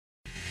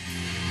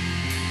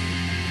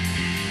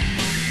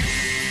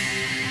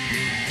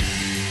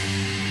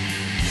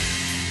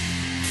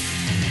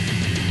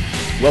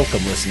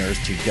Welcome,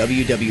 listeners, to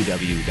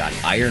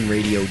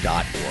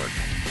www.ironradio.org,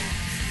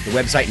 the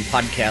website and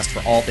podcast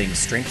for all things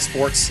strength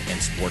sports and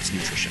sports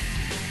nutrition.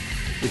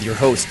 With your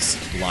hosts,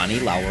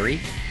 Lonnie Lowery.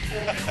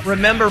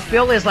 Remember,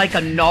 Phil is like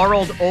a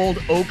gnarled old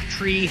oak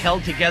tree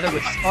held together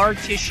with scar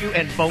tissue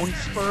and bone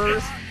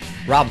spurs.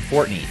 Rob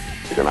Fortney.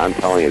 And I'm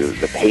telling you,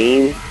 the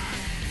pain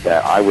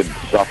that I would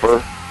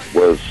suffer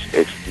was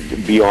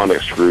beyond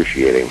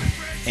excruciating.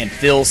 And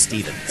Phil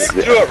Stevens. Just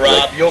do it,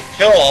 Rob. You'll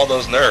kill all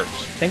those nerves.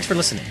 Thanks for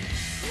listening.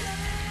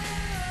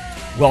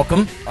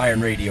 Welcome, Iron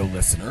Radio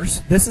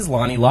listeners. This is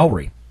Lonnie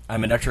Lowery.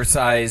 I'm an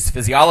exercise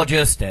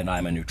physiologist, and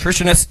I'm a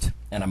nutritionist,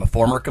 and I'm a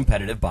former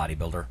competitive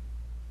bodybuilder.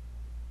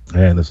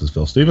 And this is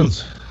Phil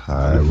Stevens.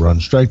 I run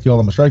Strength Fuel.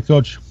 I'm a strength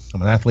coach.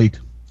 I'm an athlete.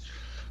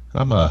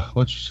 I'm a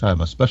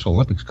Special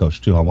Olympics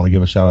coach, too. I want to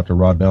give a shout-out to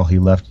Rod Nell. He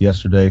left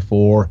yesterday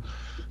for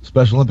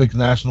Special Olympics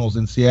Nationals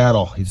in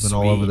Seattle. He's been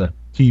all over the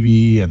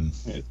TV and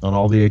on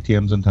all the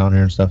ATMs in town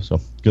here and stuff. So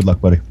good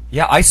luck, buddy.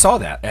 Yeah, I saw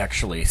that,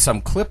 actually.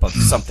 Some clip of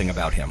something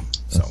about him.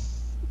 So.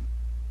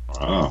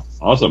 Oh,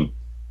 awesome.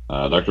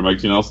 Dr. Mike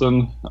T.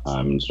 Nelson.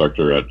 I'm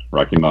instructor at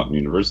Rocky Mountain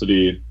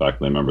University,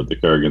 faculty member at the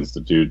Carrick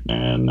Institute,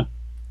 and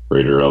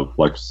creator of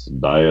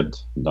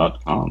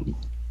FlexDiet.com.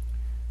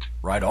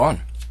 Right on.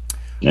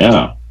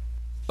 Yeah.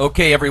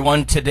 Okay,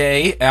 everyone.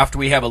 Today, after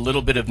we have a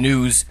little bit of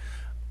news,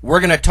 we're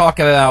going to talk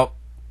about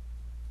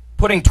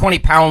putting 20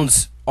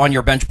 pounds on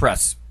your bench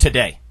press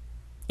today.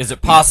 Is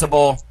it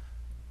possible?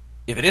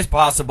 If it is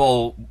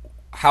possible,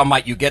 how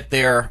might you get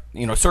there?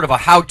 You know, sort of a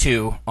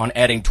how-to on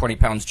adding 20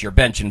 pounds to your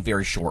bench in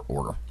very short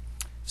order.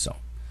 So,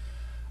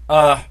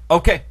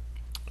 okay.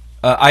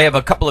 I have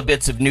a couple of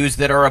bits of news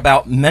that are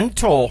about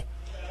mental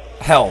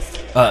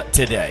health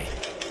today.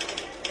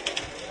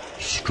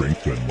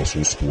 Strength and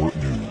muscle sport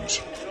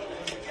news.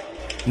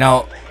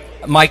 Now,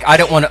 Mike, I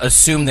don't want to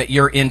assume that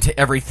you're into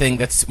everything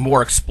that's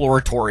more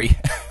exploratory.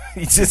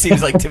 It just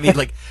seems like to me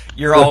like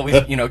you're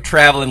always,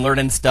 traveling,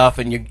 learning stuff,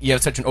 and you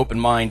have such an open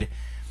mind.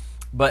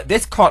 But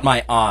this caught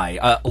my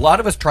eye. A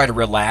lot of us try to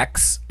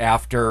relax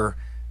after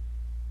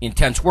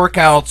intense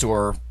workouts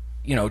or,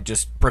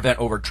 just prevent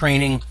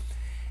overtraining.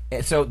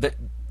 So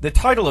the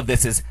title of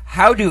this is,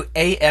 How Do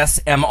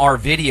ASMR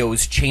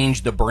Videos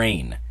Change the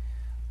Brain?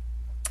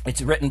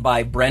 It's written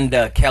by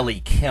Brenda Kelly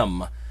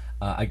Kim.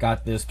 I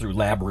got this through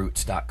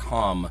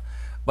labroots.com.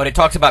 But it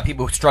talks about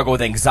people who struggle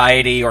with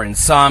anxiety or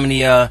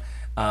insomnia.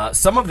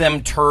 Some of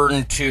them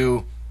turn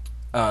to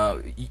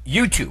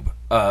YouTube.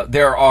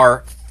 There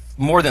are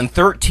more than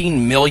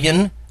 13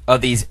 million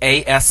of these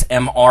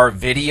ASMR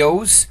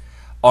videos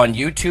on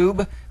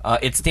YouTube.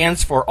 It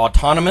stands for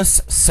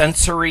Autonomous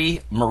Sensory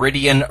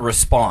Meridian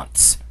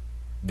Response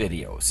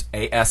videos,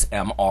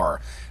 ASMR.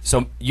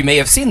 So you may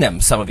have seen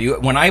them, some of you.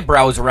 When I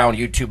browse around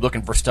YouTube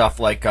looking for stuff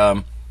like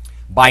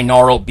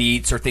binaural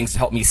beats or things to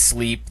help me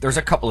sleep, there's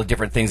a couple of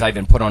different things I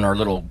even put on our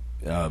little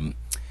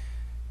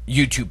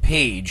YouTube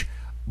page,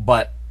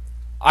 but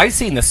I've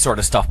seen this sort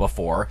of stuff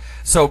before.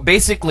 So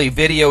basically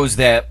videos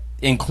that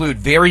include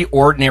very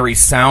ordinary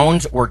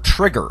sounds or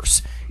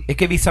triggers. It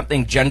could be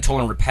something gentle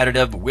and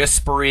repetitive,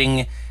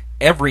 whispering,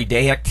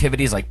 everyday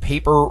activities like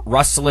paper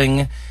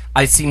rustling.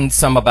 I've seen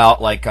some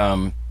about like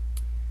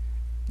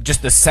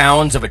just the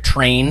sounds of a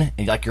train,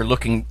 like you're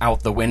looking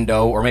out the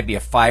window, or maybe a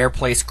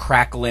fireplace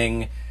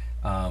crackling,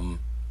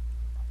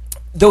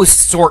 those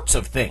sorts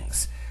of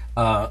things.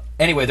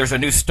 Anyway, there's a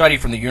new study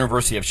from the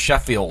University of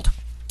Sheffield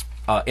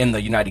in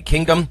the United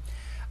Kingdom,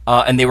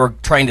 and they were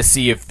trying to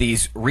see if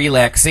these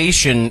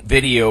relaxation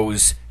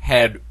videos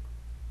had,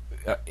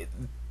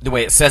 the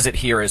way it says it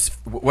here is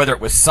whether it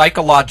was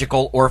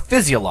psychological or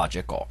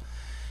physiological.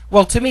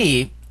 Well, to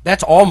me,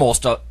 that's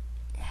almost a,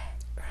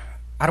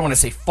 I don't want to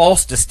say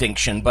false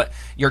distinction, but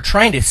you're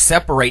trying to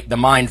separate the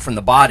mind from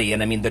the body,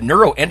 and I mean, the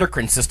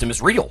neuroendocrine system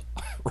is real,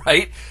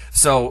 right?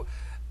 So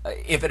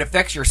if it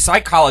affects your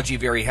psychology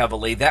very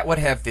heavily, that would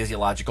have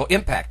physiological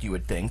impact, you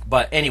would think.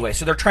 But anyway,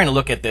 so they're trying to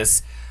look at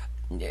this,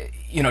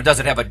 does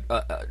it have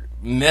a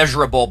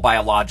measurable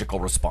biological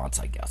response,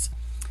 I guess.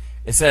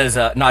 It says,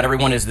 not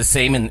everyone is the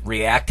same in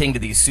reacting to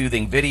these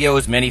soothing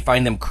videos. Many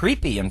find them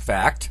creepy, in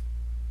fact,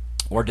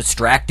 or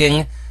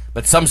distracting,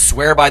 but some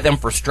swear by them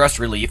for stress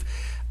relief.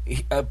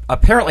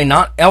 Apparently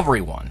not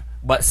everyone,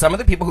 but some of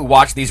the people who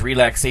watch these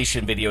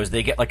relaxation videos,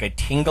 they get like a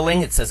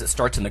tingling. It says it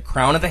starts in the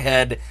crown of the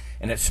head,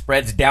 and it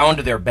spreads down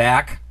to their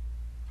back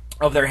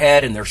of their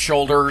head and their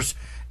shoulders,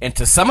 and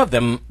to some of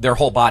them, their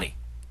whole body.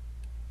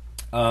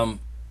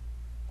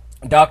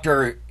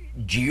 Dr.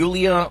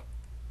 Giulia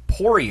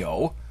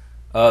Porio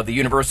of the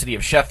University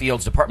of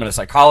Sheffield's Department of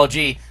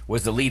Psychology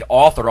was the lead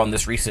author on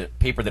this recent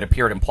paper that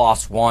appeared in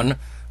PLOS 1,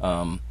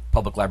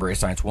 Public Library of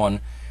Science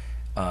 1.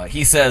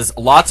 He says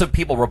lots of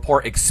people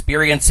report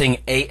experiencing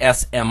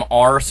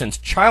ASMR since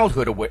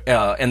childhood,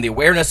 and the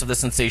awareness of the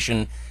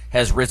sensation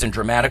has risen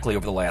dramatically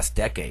over the last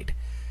decade.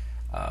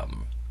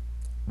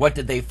 What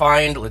did they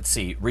find? Let's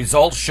see.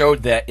 Results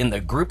showed that in the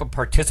group of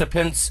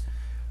participants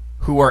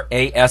who are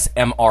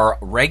ASMR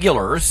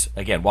regulars,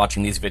 again,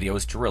 watching these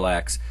videos to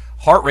relax,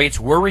 heart rates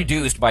were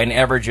reduced by an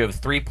average of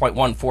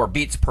 3.14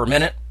 beats per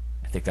minute.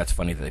 think that's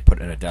funny that they put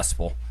it in a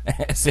decibel,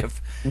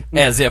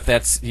 as if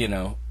that's,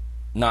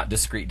 not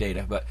discrete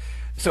data. But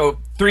so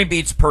 3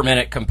 beats per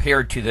minute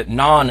compared to the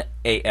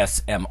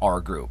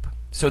non-ASMR group.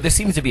 So this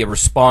seems to be a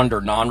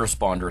responder,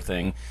 non-responder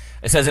thing.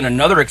 It says in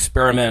another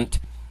experiment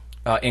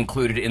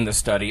included in the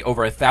study,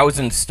 over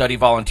 1,000 study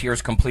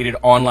volunteers completed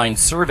online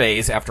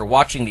surveys after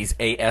watching these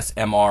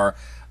ASMR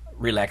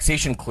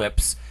relaxation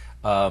clips.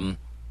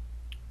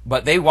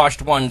 But they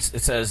watched ones,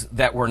 it says,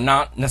 that were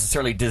not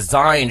necessarily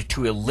designed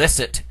to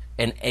elicit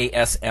an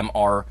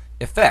ASMR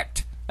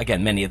effect.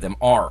 Again, many of them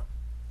are.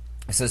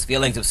 It says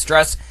feelings of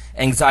stress,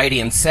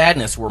 anxiety, and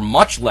sadness were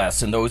much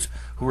less in those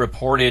who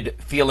reported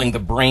feeling the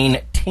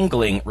brain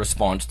tingling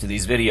response to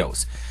these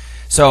videos.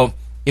 So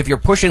if you're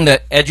pushing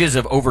the edges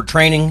of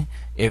overtraining,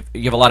 if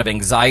you have a lot of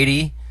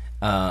anxiety,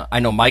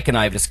 I know Mike and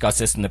I have discussed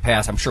this in the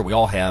past, I'm sure we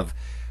all have,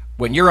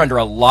 when you're under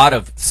a lot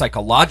of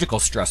psychological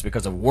stress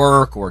because of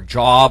work or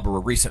job or a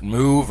recent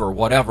move or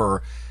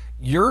whatever,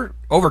 your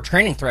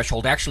overtraining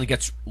threshold actually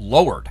gets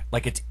lowered.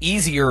 Like, it's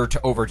easier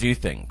to overdo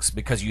things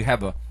because you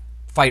have a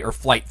fight or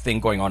flight thing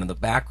going on in the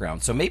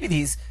background. So maybe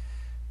these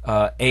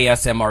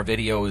ASMR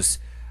videos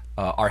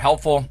are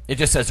helpful. It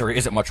just says there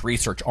isn't much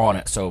research on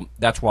it, so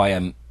that's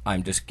why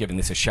I'm just giving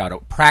this a shout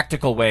out.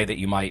 Practical way that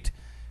you might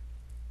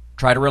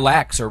try to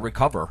relax or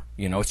recover.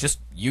 It's just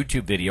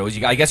YouTube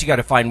videos. I guess you got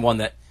to find one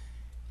that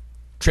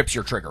trips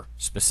your trigger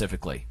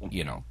specifically.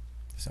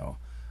 So,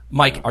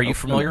 Mike, are you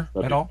familiar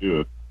at all?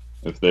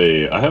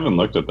 I haven't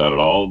looked at that at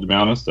all, to be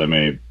honest. I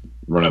may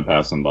run it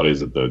past some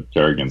buddies at the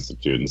Carrick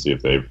Institute and see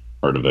if they've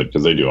heard of it,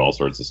 because they do all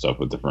sorts of stuff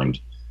with different,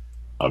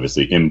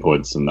 obviously,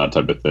 inputs and that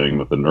type of thing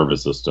with the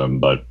nervous system.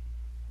 But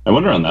I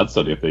wonder on that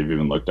study if they've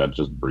even looked at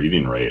just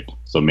breathing rate.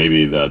 So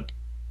maybe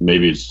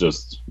it's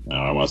just,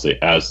 I don't want to say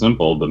as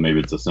simple, but maybe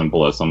it's as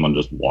simple as someone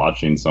just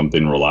watching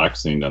something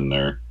relaxing and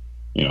their,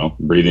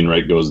 breathing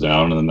rate goes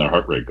down and then their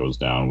heart rate goes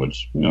down,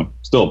 which,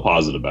 still a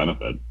positive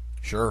benefit.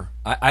 Sure.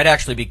 I'd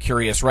actually be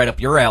curious, right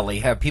up your alley,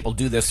 have people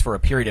do this for a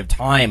period of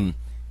time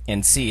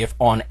and see if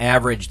on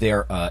average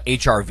their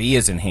HRV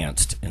is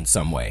enhanced in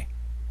some way.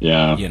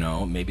 Yeah.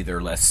 Maybe they're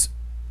less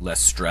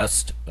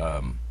stressed,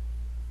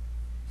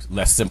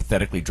 less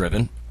sympathetically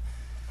driven.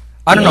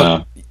 I don't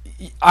know.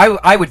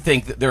 I would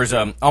think that there's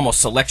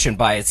almost selection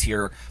bias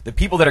here. The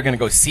people that are going to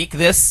go seek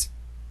this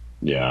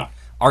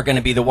are going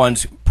to be the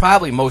ones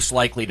probably most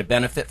likely to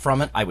benefit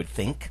from it, I would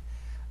think.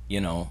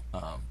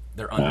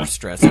 They're under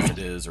stress as it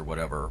is or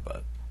whatever.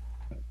 But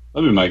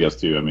that'd be my guess,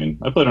 too. I mean,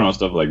 I played around with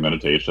stuff like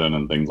meditation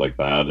and things like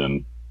that,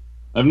 and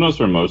I've noticed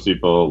for most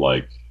people,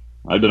 like,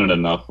 I've done it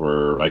enough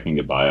where I can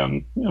get by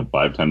on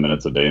 5-10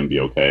 minutes a day and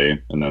be okay.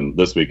 And then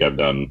this week I've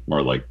done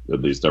more like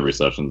at least every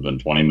session's been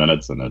 20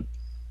 minutes, and it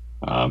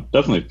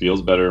definitely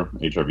feels better.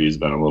 HRV's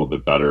been a little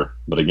bit better.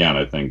 But again,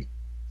 I think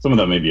some of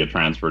that may be a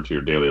transfer to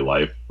your daily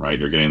life, right?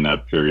 You're getting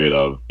that period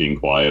of being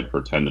quiet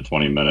for 10 to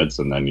 20 minutes,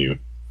 and then you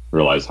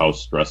realize how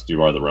stressed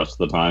you are the rest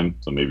of the time.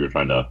 So maybe you're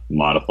trying to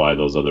modify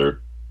those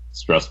other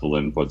stressful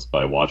inputs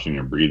by watching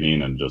your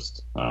breathing and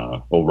just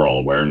overall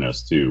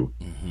awareness too.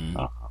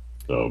 Mm-hmm.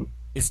 So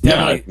it's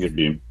definitely, I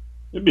think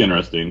it'd be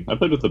interesting. I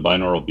played with the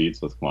binaural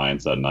beats with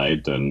clients at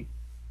night, and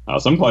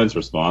some clients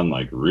respond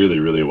like really,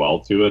 really well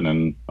to it,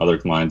 and other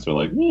clients are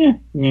like,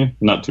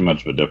 not too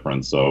much of a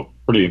difference. So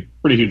pretty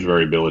huge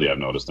variability I've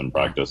noticed in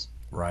practice.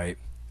 Right.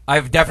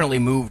 I've definitely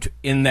moved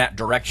in that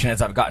direction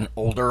as I've gotten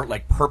older,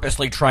 like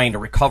purposely trying to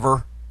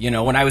recover.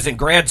 When I was in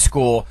grad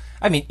school,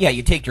 I mean,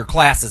 you take your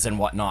classes and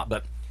whatnot,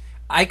 but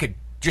I could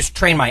just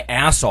train my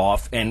ass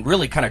off and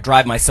really kind of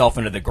drive myself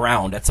into the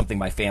ground. That's something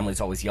my family's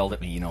always yelled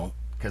at me,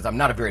 because I'm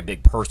not a very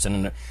big person,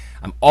 and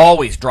I'm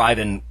always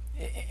driving.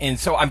 And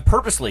so I'm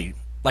purposely,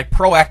 like,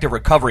 proactive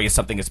recovery is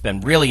something that's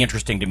been really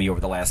interesting to me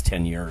over the last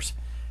 10 years.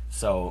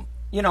 So,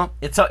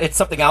 it's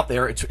something out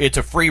there. It's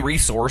a free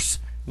resource.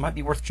 It might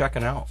be worth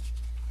checking out.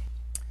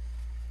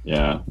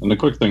 Yeah, and the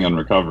quick thing on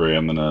recovery,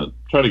 I'm going to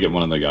try to get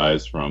one of the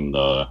guys from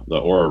the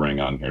Aura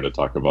Ring on here to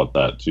talk about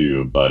that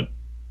too, but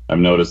I've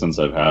noticed since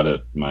I've had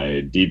it,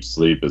 my deep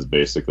sleep is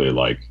basically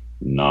like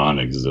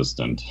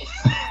non-existent,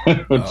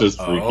 which is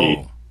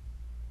freaky.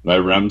 My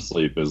REM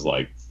sleep is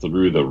like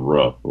through the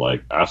roof,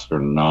 like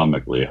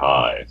astronomically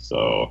high.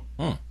 So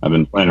I've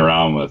been playing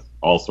around with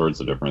all sorts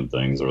of different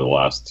things over the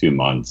last 2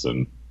 months,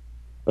 and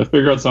if I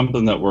figure out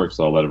something that works,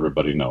 I'll let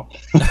everybody know.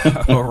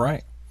 All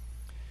right.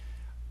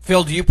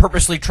 Phil, do you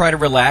purposely try to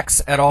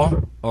relax at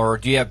all? Or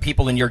do you have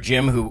people in your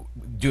gym who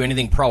do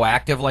anything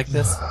proactive like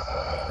this?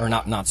 Or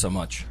not so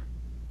much?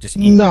 Just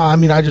eat? No, I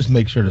mean, I just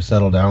make sure to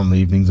settle down in the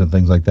evenings and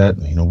things like that.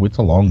 It's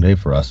a long day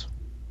for us,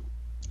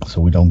 so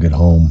we don't get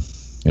home.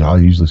 I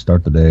usually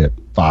start the day at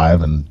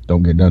 5 and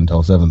don't get done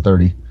until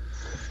 7:30.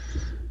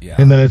 Yeah.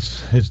 And then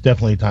it's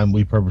definitely time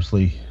we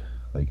purposely,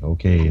 like,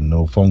 okay,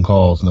 no phone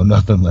calls, no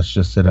nothing, let's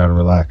just sit down and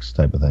relax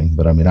type of thing.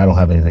 But I mean, I don't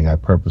have anything I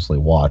purposely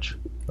watch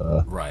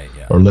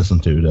or listen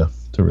to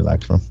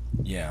relax from.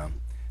 Yeah.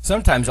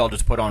 Sometimes I'll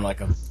just put on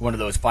like one of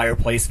those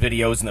fireplace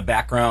videos in the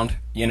background,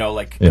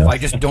 if I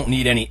just don't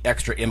need any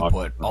extra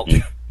input, I'll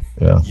do,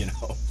 Yeah.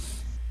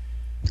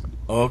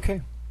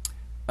 Okay.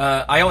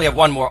 I only have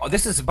one more.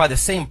 This is by the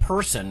same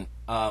person.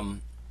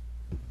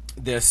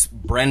 This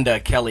Brenda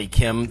Kelly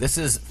Kim. This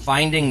is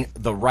finding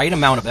the right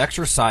amount of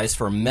exercise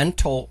for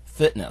mental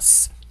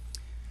fitness.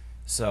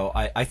 So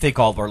I think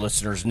all of our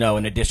listeners know,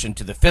 in addition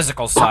to the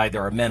physical side,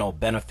 there are mental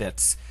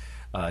benefits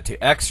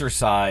to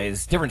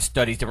exercise, different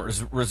studies,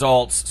 different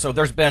results. So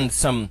there's been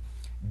some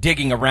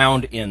digging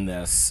around in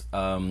this,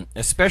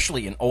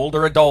 especially in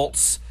older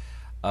adults.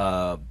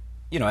 As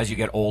you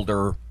get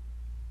older,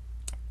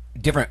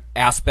 different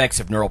aspects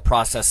of neural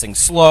processing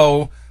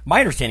slow. My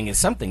understanding is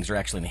some things are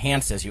actually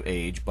enhanced as you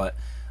age, but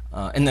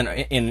and then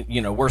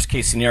in worst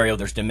case scenario,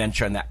 there's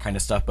dementia and that kind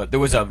of stuff. But there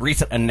was a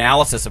recent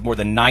analysis of more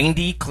than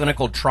 90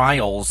 clinical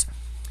trials,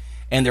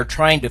 and they're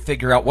trying to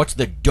figure out what's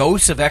the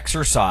dose of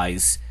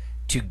exercise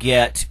to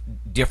get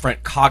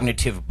different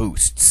cognitive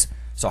boosts.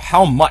 So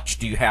how much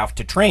do you have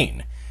to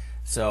train?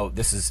 So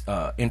this is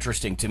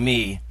interesting to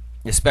me,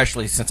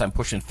 especially since I'm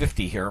pushing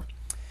 50 here.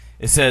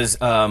 It says,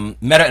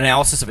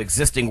 meta-analysis of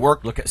existing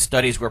work, look at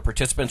studies where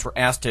participants were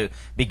asked to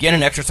begin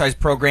an exercise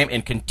program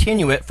and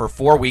continue it for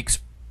 4 weeks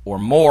or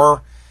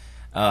more,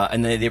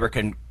 and then they were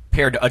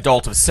compared to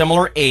adults of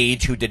similar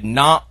age who did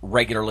not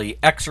regularly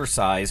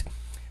exercise.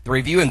 The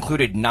review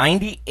included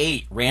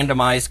 98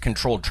 randomized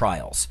controlled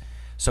trials.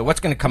 So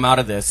what's going to come out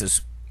of this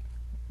is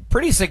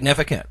pretty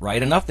significant,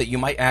 right? Enough that you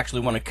might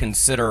actually want to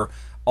consider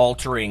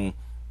altering,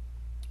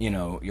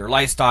 your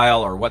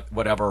lifestyle or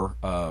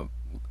whatever.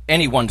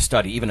 Any one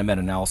study, even a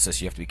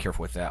meta-analysis, you have to be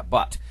careful with that.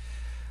 But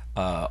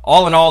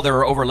all in all, there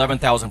were over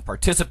 11,000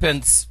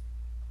 participants.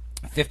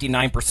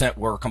 59%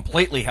 were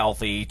completely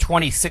healthy.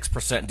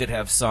 26% did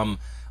have some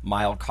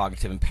mild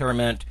cognitive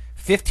impairment.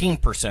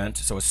 15%,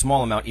 so a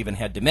small amount, even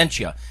had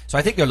dementia. So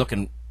I think they're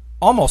looking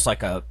almost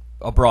like a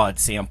broad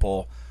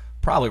sample,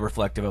 probably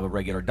reflective of a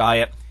regular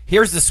diet.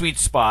 Here's the sweet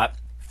spot.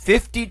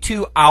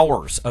 52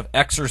 hours of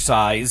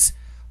exercise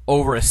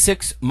over a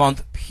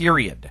 6-month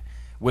period,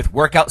 with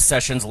workout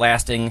sessions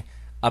lasting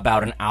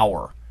about an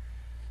hour.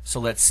 So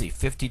let's see,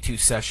 52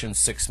 sessions,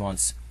 6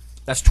 months.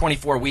 That's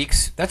 24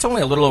 weeks. That's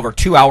only a little over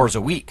 2 hours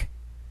a week.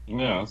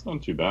 Yeah, that's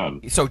not too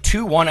bad. So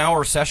 2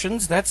 1-hour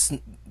sessions,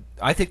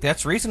 I think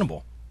that's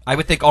reasonable. I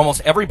would think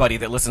almost everybody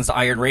that listens to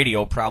Iron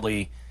Radio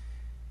probably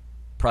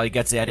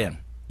gets that in.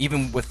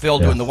 Even with Phil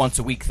doing the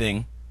once-a-week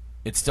thing,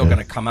 it's still going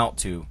to come out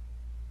to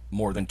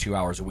more than 2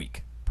 hours a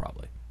week,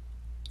 probably.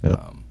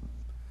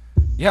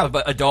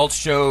 But adults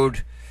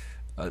showed...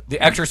 the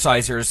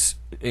exercisers,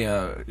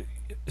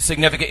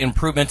 significant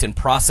improvement in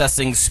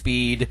processing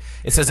speed.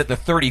 It says at the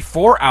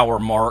 34-hour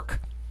mark,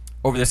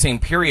 over the same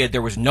period,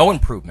 there was no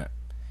improvement.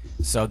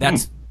 So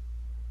that's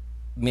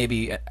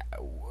maybe a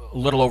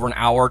little over an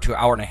hour to an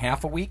hour and a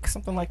half a week,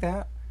 something like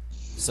that.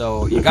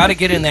 So you got to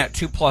get in that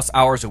 2+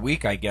 hours a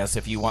week, I guess,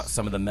 if you want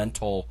some of the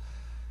mental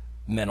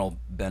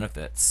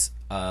benefits.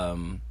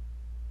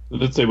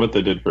 Did it say what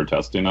they did for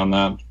testing on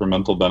that for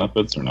mental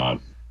benefits or not?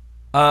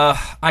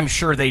 I'm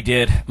sure they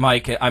did,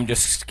 Mike. I'm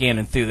just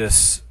scanning through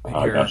this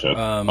here. Gotcha.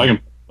 I can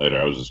later.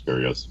 I was just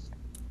curious.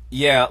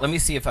 Yeah, let me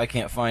see if I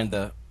can't find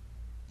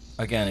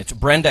again, it's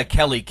Brenda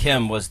Kelly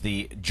Kim was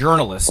the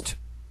journalist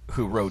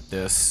who wrote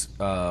this.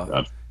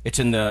 Gotcha. It's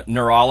in the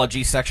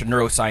neurology section,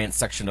 neuroscience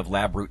section of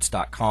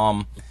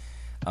labroots.com.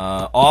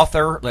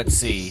 Author, let's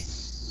see,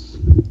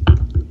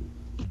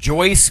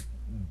 Joyce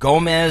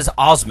Gomez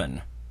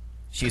Osman.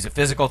 She's a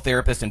physical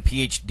therapist and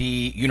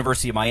PhD,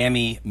 University of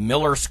Miami,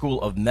 Miller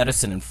School of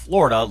Medicine in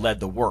Florida, led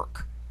the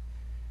work.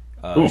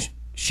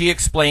 She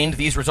explained,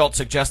 these results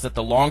suggest that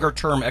the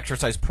longer-term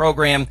exercise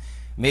program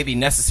may be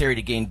necessary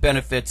to gain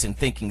benefits in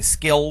thinking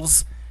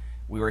skills.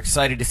 We were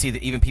excited to see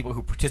that even people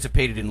who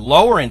participated in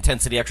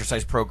lower-intensity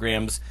exercise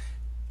programs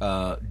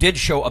did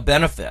show a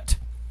benefit.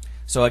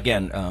 So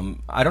again,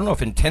 I don't know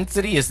if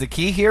intensity is the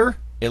key here,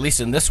 at least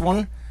in this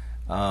one.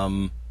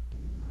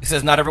 It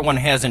says not everyone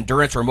has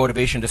endurance or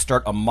motivation to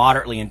start a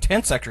moderately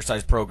intense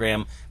exercise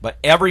program, but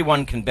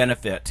everyone can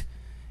benefit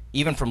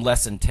even from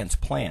less intense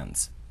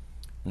plans.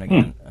 And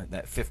again,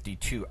 that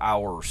 52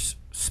 hours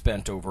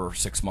spent over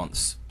 6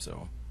 months.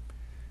 So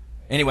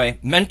anyway,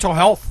 mental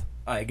health,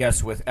 I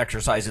guess, with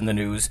exercise in the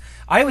news.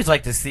 I always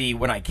like to see,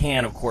 when I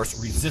can, of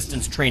course,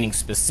 resistance training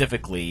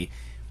specifically.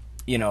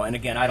 And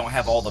again, I don't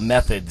have all the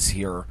methods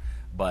here,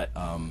 but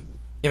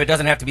if it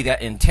doesn't have to be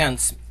that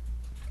intense,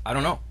 I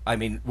don't know. I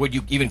mean, would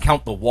you even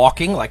count the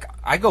walking? Like,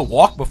 I go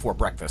walk before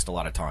breakfast a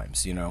lot of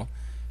times, Yeah.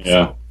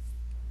 So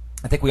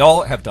I think we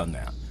all have done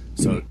that.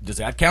 So does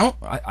that count?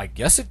 I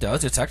guess it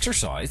does. It's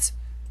exercise.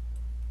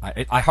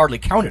 I hardly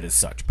count it as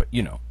such, but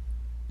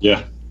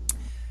Yeah.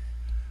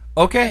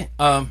 Okay.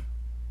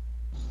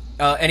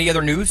 Any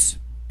other news?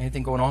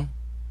 Anything going on?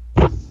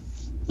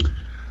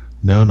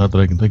 No, not that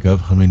I can think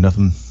of. I mean,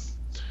 nothing.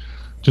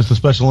 Just the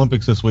Special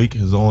Olympics this week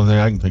is the only thing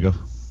I can think of.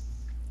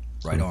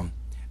 Right on.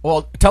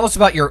 Well, tell us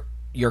about your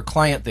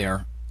client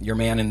there, your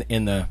man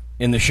in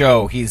the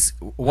show.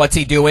 What's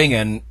he doing,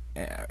 and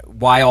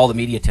why all the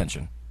media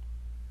attention?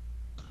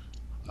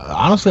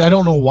 Honestly, I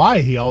don't know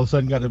why he all of a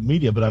sudden got the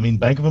media, but I mean,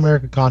 Bank of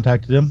America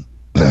contacted him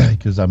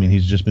because I mean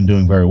he's just been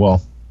doing very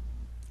well,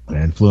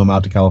 and flew him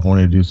out to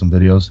California to do some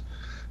videos.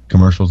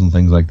 commercials and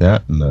things like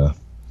that. And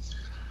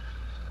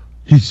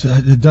he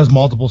does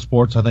multiple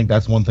sports. I think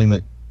that's one thing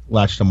that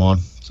latched him on.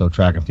 So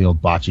track and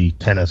field, bocce,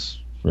 tennis,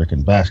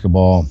 frickin'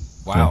 basketball,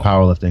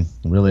 powerlifting.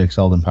 Really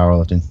excelled in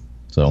powerlifting.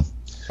 So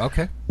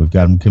okay, we've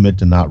got him commit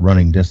to not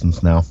running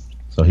distance now.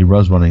 So he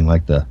was running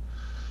like the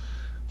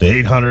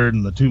 800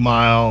 and the 2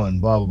 mile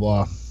and blah blah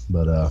blah.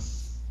 But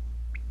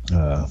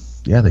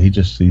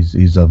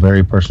he's a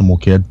very personable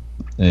kid,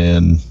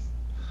 and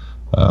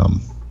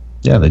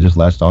they just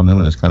latched on him,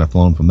 and it's kind of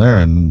flown from there.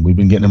 And we've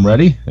been getting him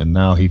ready, and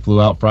now he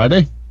flew out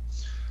Friday,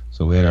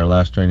 so we had our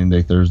last training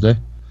day Thursday,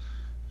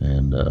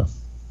 and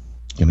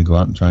gonna go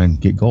out and try and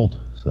get gold.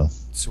 So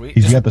sweet.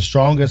 He's got the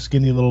strongest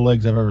skinny little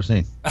legs I've ever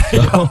seen.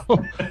 So.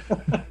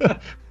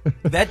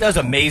 That does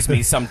amaze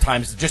me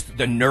sometimes, just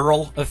the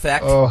neural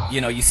effect.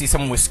 You see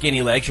someone with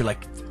skinny legs, you're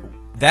like,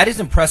 that is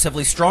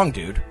impressively strong,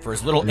 dude, for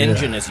as little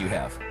engine as you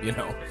have,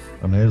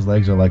 I mean, his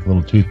legs are like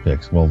little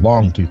toothpicks. Well,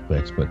 long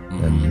toothpicks, but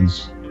and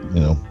he's,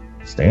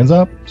 stands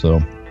up. So,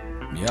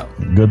 yeah.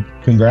 Good.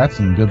 Congrats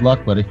and good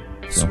luck, buddy.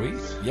 So. Sweet.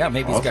 Yeah,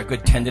 maybe he's got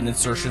good tendon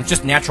insertions.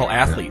 Just natural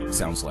athlete, it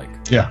sounds like.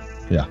 Yeah.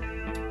 So.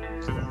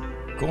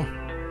 Cool.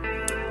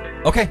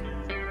 Okay.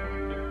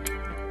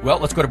 Well,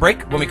 let's go to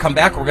break. When we come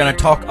back, we're going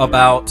to talk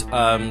about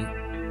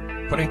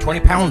putting 20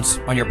 pounds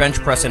on your bench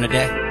press in a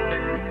day.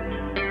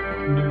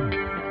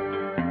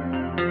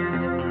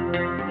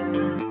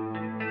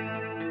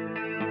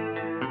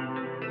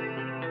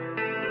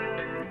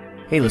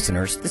 Hey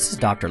listeners, this is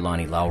Dr.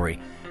 Lonnie Lowry.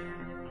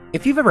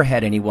 If you've ever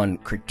had anyone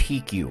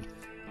critique you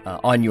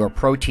on your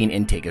protein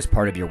intake as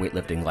part of your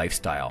weightlifting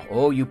lifestyle,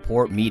 oh, you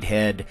poor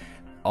meathead,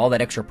 all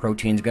that extra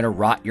protein is going to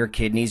rot your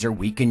kidneys or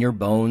weaken your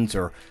bones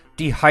or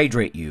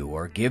dehydrate you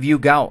or give you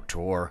gout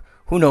or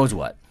who knows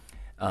what.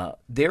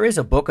 There is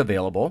a book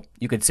available.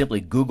 You could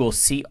simply Google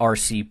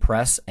CRC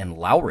Press and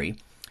Lowry.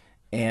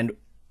 And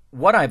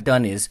what I've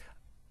done is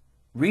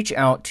reach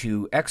out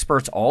to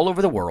experts all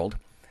over the world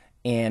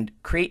and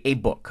create a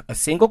book, a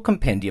single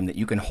compendium that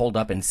you can hold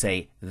up and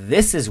say,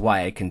 this is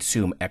why I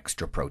consume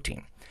extra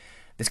protein.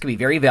 This can be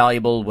very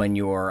valuable when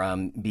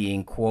you're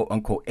being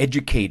quote-unquote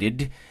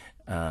educated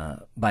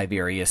by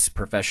various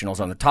professionals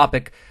on the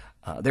topic.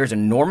 There's an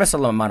enormous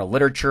amount of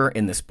literature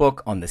in this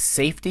book on the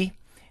safety,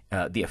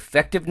 the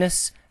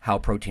effectiveness, how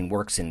protein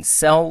works in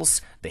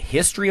cells, the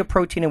history of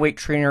protein and weight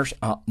trainers,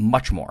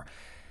 much more.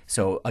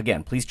 So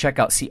again, please check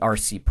out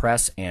CRC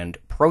Press and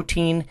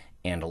Protein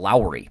and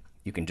Lowry.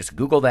 You can just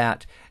Google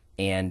that.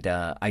 And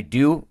I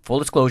do, full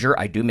disclosure,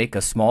 I do make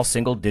a small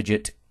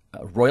single-digit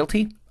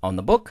royalty on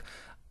the book.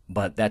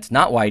 But that's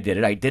not why I did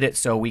it. I did it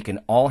so we can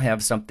all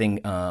have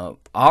something,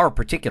 our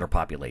particular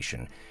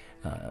population,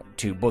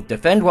 to both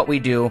defend what we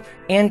do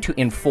and to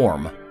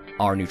inform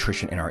our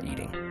nutrition and our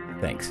eating.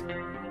 Thanks.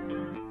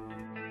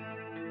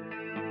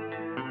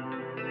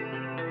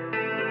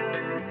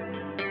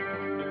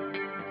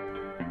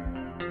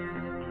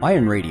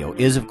 Iron Radio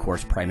is, of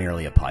course,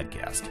 primarily a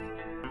podcast.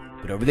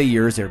 But over the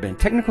years, there have been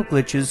technical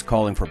glitches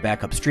calling for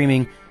backup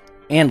streaming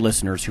and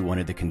listeners who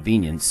wanted the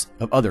convenience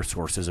of other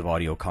sources of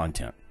audio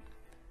content.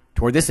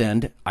 Toward this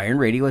end, Iron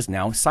Radio is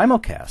now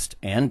simulcast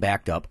and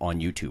backed up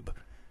on YouTube.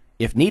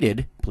 If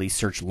needed, please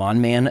search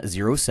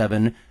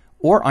Lawnman07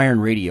 or Iron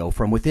Radio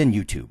from within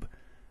YouTube.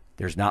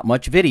 There's not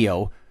much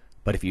video,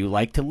 but if you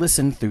like to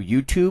listen through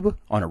YouTube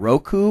on a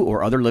Roku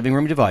or other living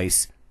room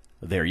device,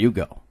 there you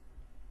go.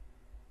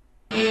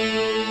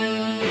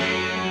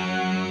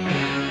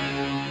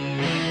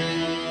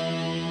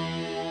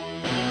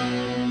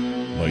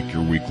 Like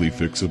your weekly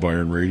fix of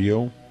Iron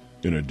Radio?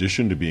 In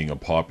addition to being a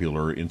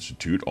popular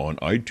institute on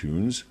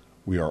iTunes,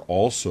 we are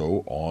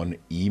also on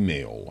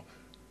email.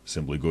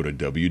 Simply go to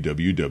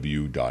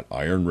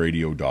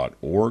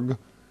www.ironradio.org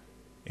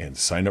and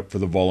sign up for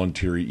the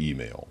voluntary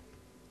email.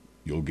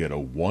 You'll get a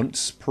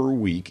once per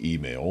week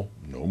email,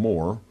 no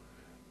more,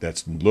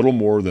 that's little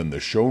more than the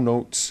show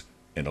notes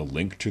and a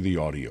link to the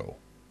audio.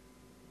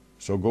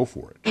 So go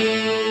for it.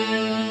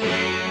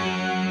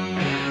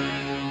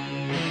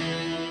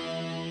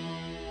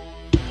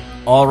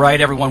 All right,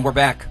 everyone, we're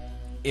back.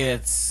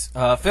 It's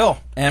Phil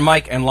and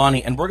Mike and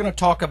Lonnie, and we're going to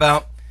talk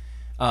about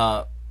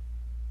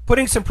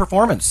putting some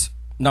performance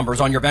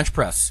numbers on your bench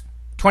press.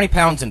 20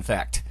 pounds, in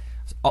fact.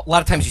 A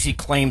lot of times you see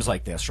claims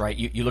like this, right?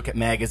 You look at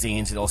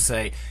magazines, and they'll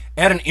say,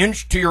 add an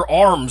inch to your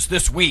arms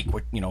this week,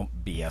 with,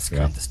 BS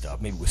kind of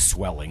stuff, maybe with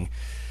swelling,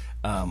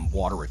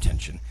 water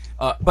retention.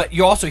 But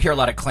you also hear a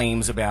lot of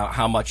claims about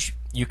how much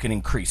you can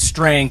increase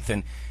strength,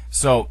 and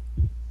so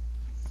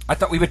I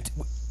thought we would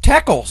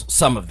tackle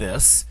some of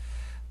this.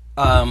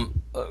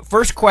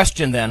 First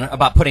question then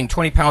about putting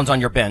 20 pounds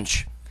on your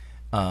bench,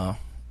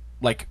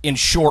 like in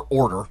short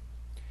order.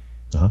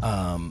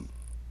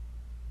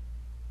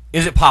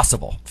 Is it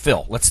possible,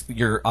 Phil?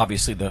 You're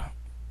obviously the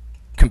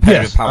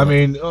competitive power. I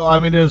mean,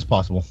 it is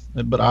possible.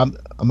 But I'm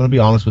going to be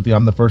honest with you.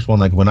 I'm the first one.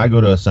 Like when I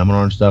go to a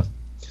seminar and stuff,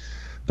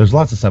 there's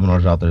lots of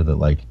seminars out there that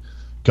like,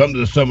 come to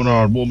the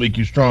seminar and we'll make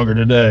you stronger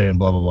today and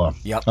blah blah blah.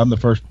 Yep. I'm the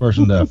first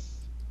person to,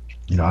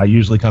 I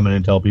usually come in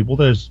and tell people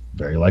there's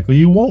very likely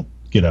you won't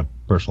get a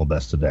personal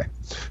best today,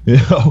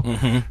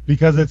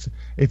 because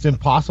it's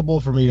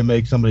impossible for me to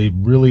make somebody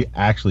really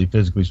actually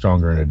physically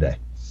stronger in a day.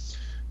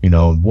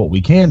 What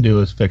we can do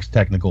is fix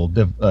technical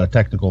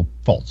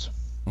faults.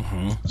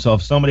 So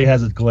if somebody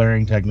has a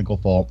glaring technical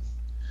fault,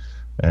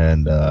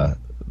 and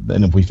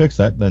then if we fix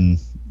that, then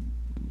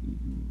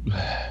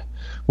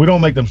we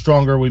don't make them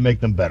stronger, we make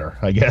them better,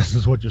 I guess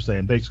is what you're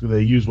saying. Basically,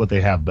 they use what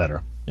they have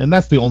better. And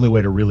that's the only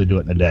way to really do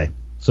it in a day.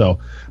 So,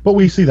 but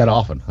we see that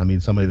often. I mean,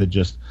 somebody that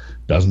just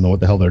doesn't know what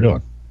the hell they're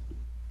doing.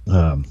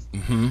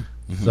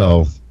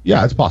 So,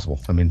 yeah, it's possible.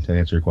 I mean, to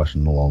answer your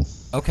question along.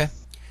 Okay.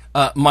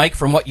 Mike,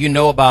 from what you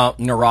know about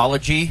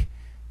neurology,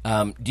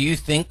 do you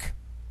think,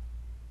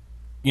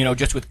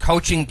 just with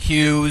coaching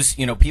cues,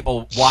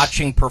 people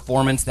watching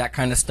performance, that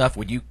kind of stuff,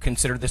 would you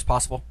consider this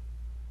possible?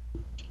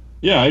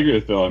 Yeah, I agree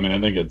with Phil. I mean, I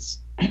think it's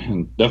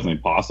definitely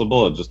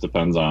possible. It just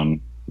depends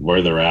on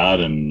where they're at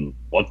and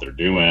what they're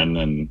doing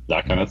and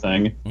that kind of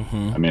thing.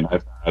 I mean,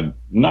 I've had,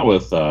 not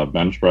with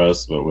bench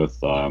press, but with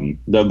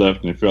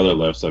deadlift and a few other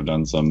lifts, I've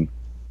done some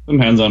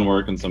hands-on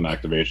work and some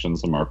activation,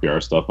 some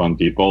RPR stuff on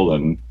people,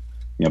 and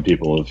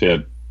people have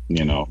hit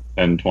 10,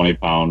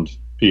 20-pound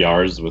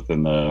PRs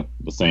within the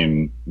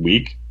same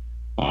week.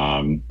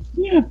 I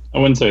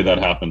wouldn't say that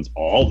happens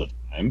all the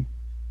time,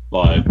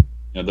 but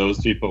those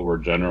people were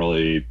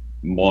generally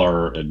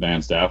more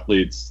advanced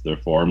athletes. Their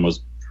form was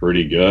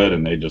pretty good,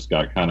 and they just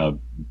got kind of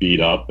beat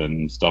up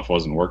and stuff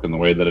wasn't working the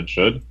way that it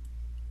should.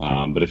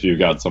 But if you've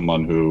got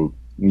someone who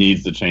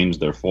needs to change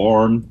their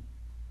form,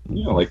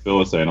 like Phil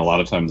was saying, a lot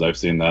of times I've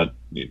seen that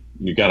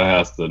you got to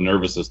ask the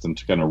nervous system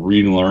to kind of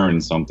relearn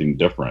something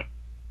different.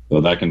 So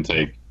that can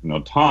take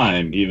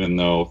time, even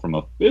though from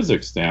a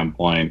physics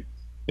standpoint,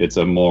 it's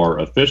a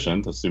more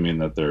efficient, assuming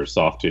that their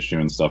soft tissue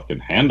and stuff can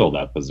handle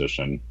that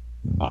position.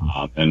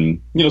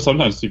 And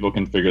sometimes people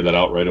can figure that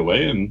out right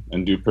away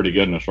and do pretty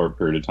good in a short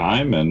period of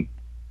time. And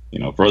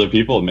for other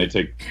people, it may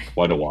take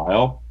quite a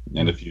while.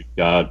 And if you've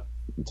got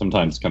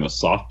sometimes kind of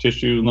soft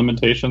tissue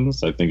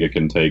limitations, I think it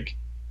can take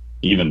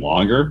even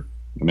longer.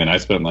 I mean, I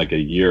spent like a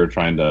year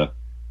trying to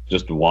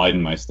just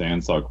widen my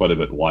stance out quite a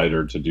bit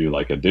wider to do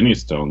like a Denny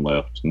Stone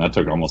lift, and that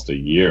took almost a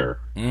year,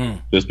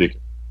 just because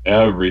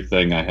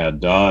everything I had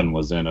done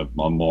was in a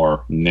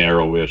more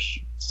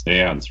narrowish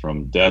stance,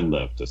 from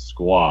deadlift to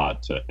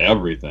squat to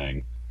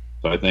everything.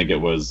 So I think it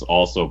was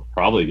also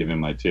probably giving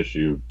my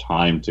tissue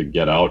time to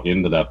get out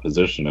into that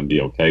position and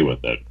be okay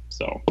with it.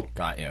 So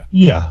got you.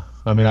 Yeah,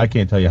 I mean, I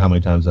can't tell you how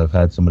many times I've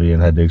had somebody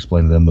and had to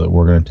explain to them that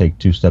we're going to take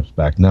 2 steps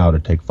back now to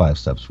take 5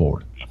 steps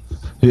forward.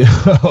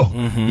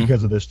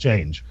 Because of this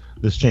change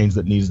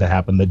that needs to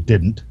happen that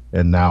didn't,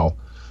 and now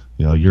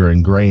you're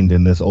ingrained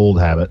in this old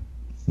habit,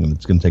 and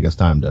it's going to take us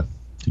time to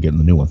get in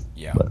the new one.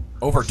 Yeah, but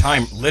over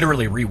time,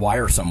 literally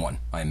rewire someone,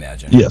 I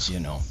imagine. Yes.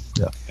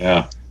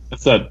 Yeah,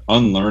 it's that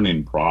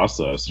unlearning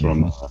process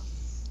from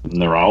the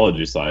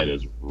neurology side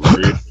is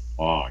really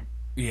long.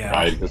 Yeah,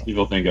 right, because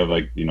people think of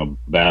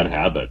bad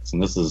habits,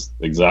 and this is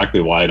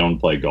exactly why I don't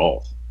play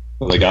golf.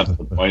 Because I got to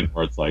the point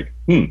where it's like,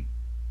 I'm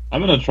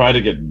going to try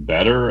to get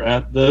better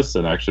at this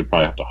and actually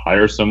probably have to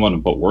hire someone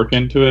and put work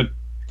into it,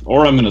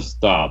 or I'm going to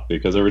stop,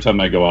 because every time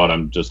I go out,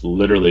 I'm just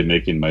literally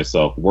making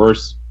myself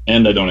worse,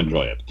 and I don't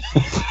enjoy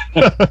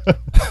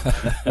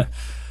it.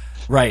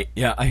 Right.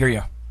 Yeah, I hear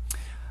you.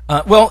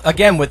 Well,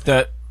 again,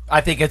 I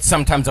think it's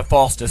sometimes a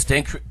false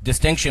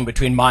distinction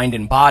between mind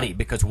and body,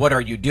 because what are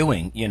you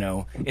doing?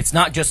 It's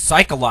not just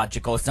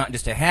psychological. It's not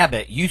just a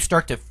habit. You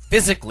start to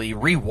physically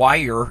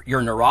rewire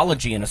your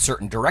neurology in a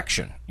certain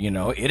direction.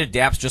 It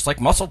adapts just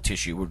like muscle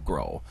tissue would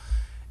grow.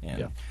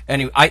 Yeah.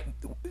 Anyway,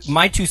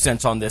 my 2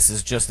 cents on this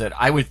is just that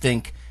I would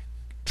think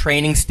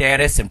training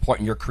status and point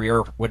in your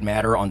career would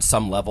matter on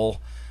some level.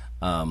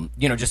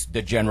 Just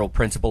the general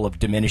principle of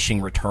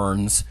diminishing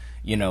returns.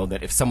 That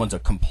if someone's a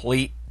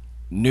complete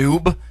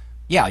noob,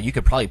 yeah, you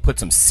could probably put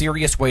some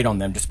serious weight on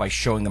them just by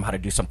showing them how to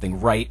do something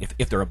right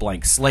if they're a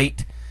blank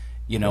slate.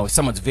 If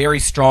someone's very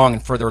strong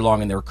and further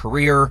along in their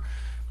career,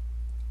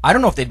 I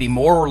don't know if they'd be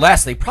more or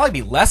less. They'd probably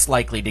be less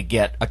likely to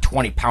get a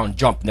 20-pound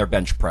jump in their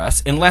bench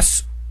press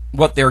unless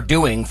what they're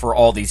doing for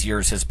all these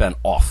years has been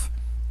off,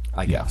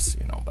 I guess.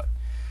 But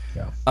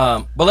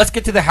but let's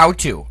get to the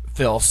how-to,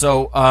 Phil.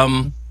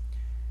 So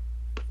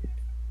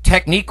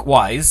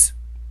technique-wise,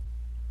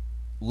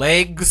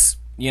 legs,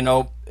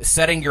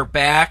 setting your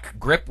back,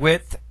 grip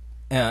width,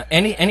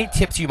 any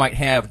tips you might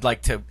have,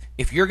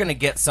 if you're going to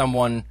get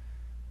someone,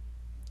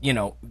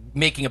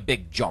 making a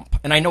big jump.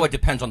 And I know it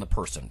depends on the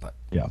person, but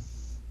yeah.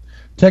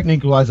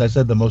 Technique-wise, I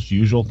said the most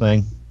usual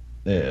thing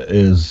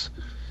is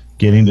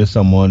getting to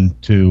someone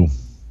to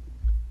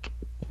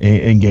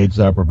engage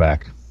the upper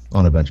back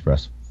on a bench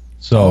press.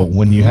 So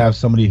when you have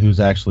somebody who's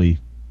actually,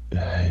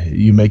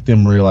 you make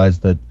them realize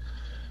that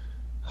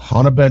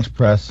on a bench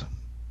press,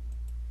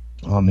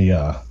 on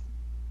the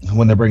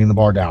when they're bringing the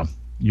bar down,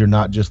 you're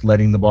not just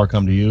letting the bar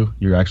come to you,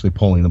 you're actually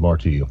pulling the bar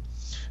to you.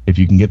 If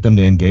you can get them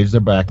to engage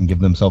their back and give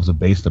themselves a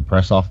base to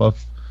press off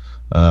of,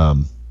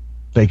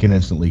 they can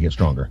instantly get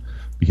stronger.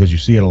 Because you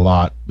see it a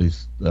lot,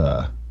 these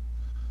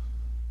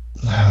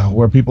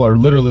where people are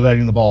literally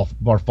letting the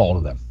bar fall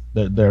to them.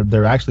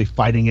 They're actually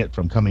fighting it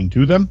from coming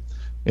to them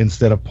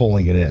instead of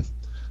pulling it in.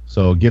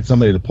 So get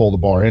somebody to pull the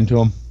bar into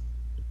them,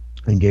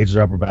 engage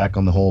their upper back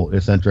on the whole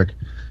eccentric,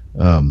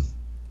 and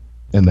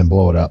then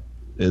blow it up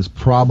is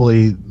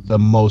probably the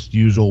most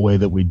usual way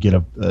that we'd get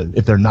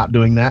if they're not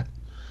doing that,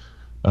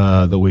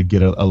 that we'd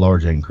get a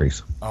large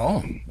increase.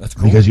 Oh, that's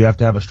cool. Because you have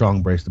to have a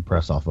strong brace to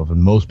press off of,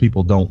 and most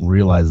people don't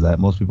realize that.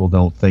 Most people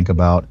don't think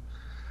about.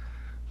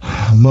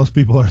 Most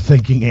people are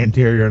thinking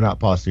anterior, not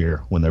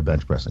posterior, when they're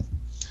bench pressing.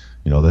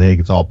 They think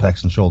it's all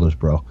pecs and shoulders,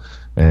 bro.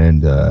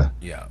 And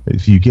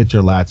if you get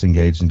your lats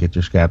engaged and get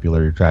your scapula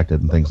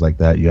retracted and things like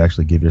that, you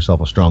actually give yourself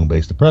a strong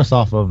base to press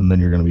off of, and then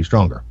you're going to be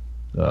stronger.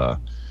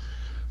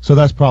 So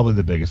that's probably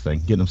the biggest thing,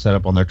 getting them set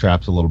up on their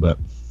traps a little bit,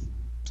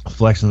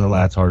 flexing their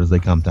lats hard as they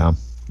come down,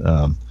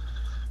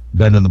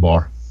 bending the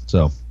bar.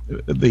 So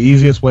the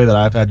easiest way that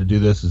I've had to do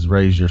this is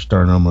raise your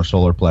sternum or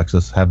solar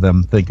plexus, have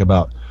them think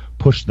about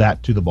push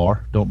that to the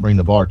bar. Don't bring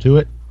the bar to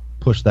it,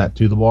 push that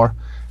to the bar.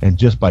 And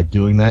just by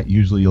doing that,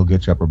 usually you'll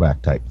get your upper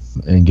back tight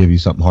and give you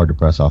something hard to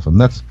press off.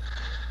 And that's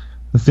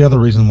the other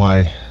reason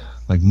why,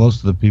 like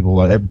most of the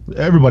people,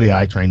 everybody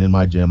I train in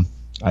my gym,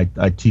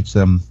 I teach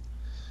them,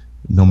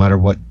 no matter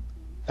what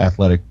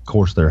athletic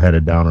course they're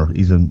headed down or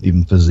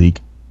even physique,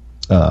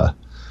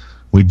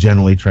 we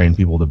generally train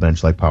people to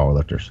bench like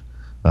powerlifters.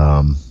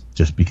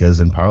 Just because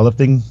in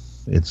powerlifting,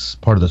 it's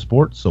part of the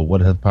sport. So what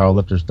have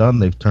powerlifters done?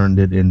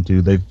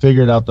 They've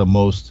figured out the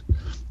most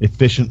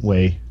efficient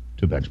way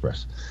to bench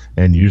press.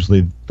 And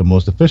usually the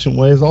most efficient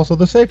way is also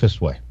the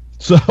safest way.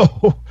 So,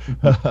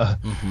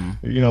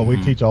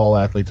 we teach all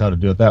athletes how to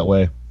do it that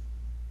way.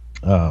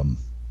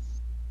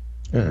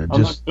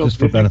 Just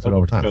for benefit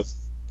over time.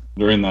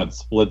 During that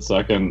split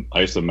second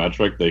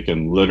isometric, they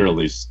can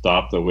literally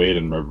stop the weight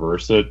and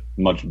reverse it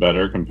much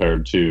better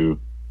compared to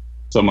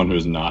someone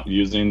who's not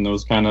using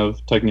those kind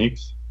of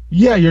techniques.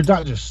 Yeah, you're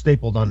not just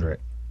stapled under it.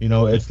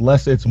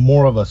 It's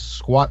more of a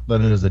squat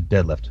than it is a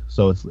deadlift.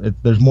 So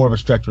there's more of a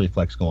stretch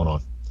reflex going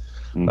on.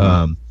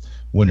 Mm-hmm.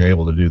 When you're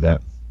able to do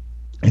that,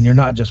 and you're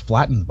not just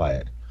flattened by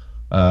it.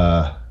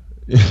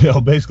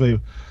 Basically,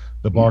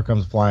 the bar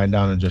comes flying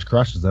down and just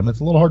crushes them. It's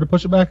a little hard to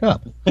push it back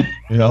up.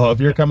 If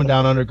you're coming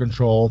down under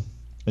control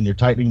and you're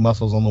tightening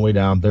muscles on the way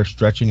down, they're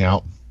stretching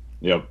out.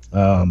 Yep.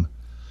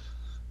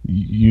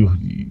 You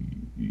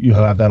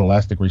have that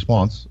elastic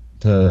response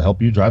to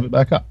help you drive it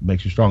back up. It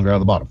makes you stronger out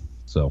of the bottom.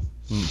 So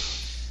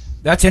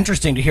that's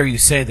interesting to hear you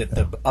say that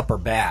the upper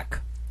back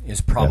is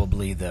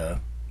probably the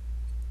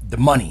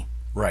money.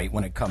 Right,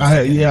 when it comes to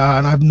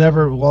and I've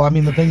never,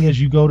 the thing is,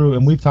 you go to,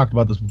 and we've talked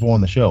about this before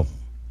on the show,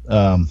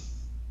 in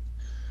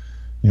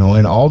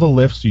all the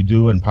lifts you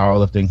do in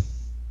powerlifting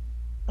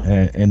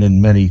and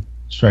in many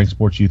strength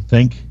sports, you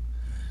think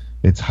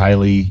it's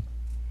highly,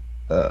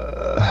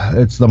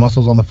 it's the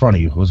muscles on the front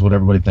of you, is what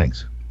everybody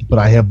thinks. But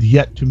I have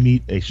yet to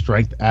meet a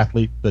strength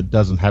athlete that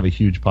doesn't have a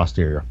huge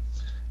posterior.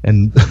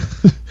 And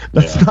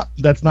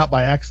that's not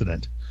by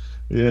accident,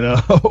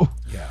 Yeah.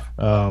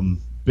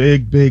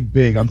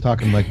 Big. I'm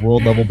talking like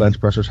world level bench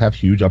pressers have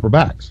huge upper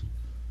backs.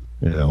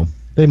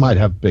 They might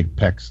have big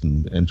pecs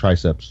and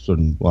triceps,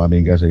 and I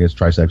guess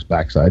triceps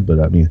backside, but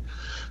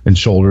and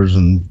shoulders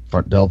and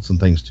front delts and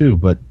things too.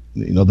 But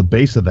the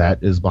base of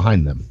that is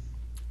behind them,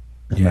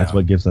 and that's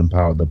what gives them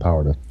the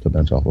power to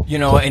bench off of.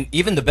 And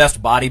even the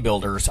best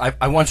bodybuilders,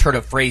 I once heard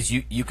a phrase: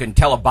 you can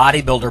tell a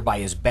bodybuilder by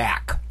his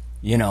back.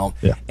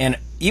 And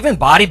even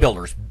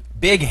bodybuilders,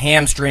 big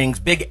hamstrings,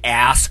 big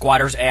ass,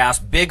 squatter's ass,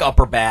 big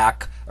upper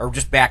back, or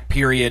just back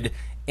period.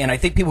 And I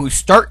think people who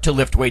start to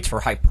lift weights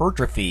for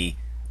hypertrophy,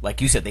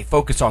 like you said, they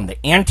focus on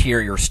the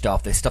anterior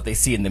stuff, the stuff they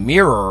see in the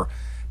mirror.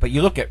 But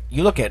you look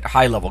at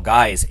high level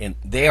guys, and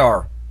they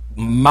are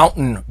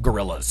mountain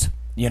gorillas,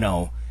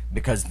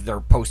 because their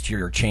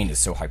posterior chain is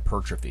so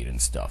hypertrophied and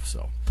stuff.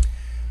 So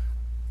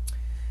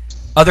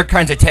other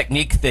kinds of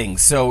technique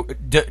things. So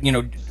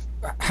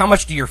how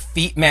much do your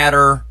feet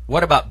matter?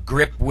 What about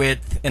grip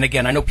width? And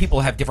again, I know people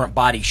have different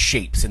body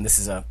shapes, and this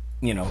is a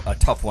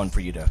tough one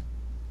for you to.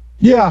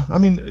 Yeah,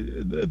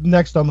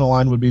 next on the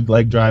line would be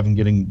leg drive and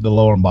getting the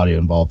lower body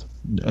involved.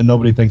 And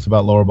nobody thinks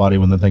about lower body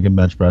when they're thinking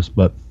bench press,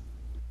 but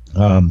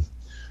the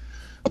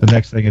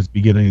next thing is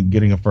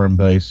getting a firm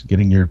base,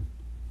 getting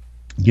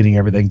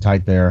everything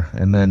tight there.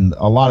 And then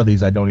a lot of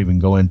these I don't even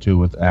go into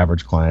with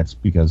average clients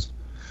because,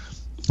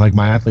 like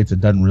my athletes,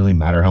 it doesn't really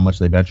matter how much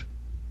they bench.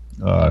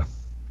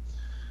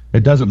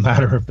 It doesn't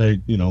matter if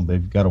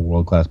they've got a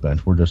world-class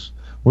bench. We're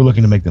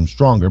looking to make them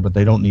stronger, but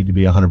they don't need to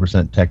be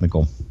 100%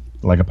 technical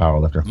like a power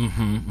lifter.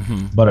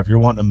 But if you're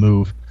wanting to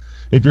move,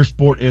 if your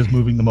sport is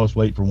moving the most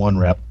weight for one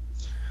rep,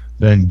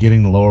 then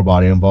getting the lower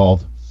body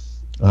involved,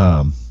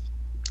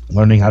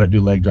 learning how to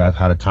do leg drive,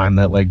 how to time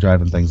that leg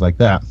drive and things like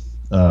that,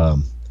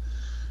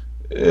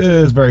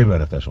 is very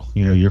beneficial.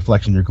 You're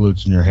flexing your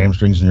glutes and your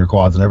hamstrings and your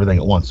quads and everything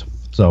at once.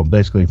 So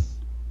basically,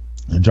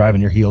 you're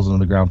driving your heels into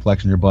the ground,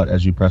 flexing your butt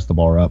as you press the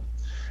bar up,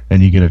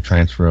 and you get a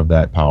transfer of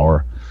that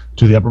power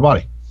to the upper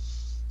body.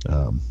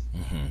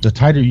 The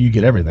tighter you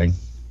get everything,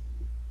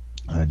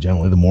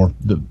 generally the more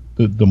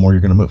you're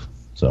going to move.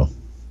 So,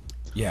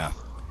 yeah.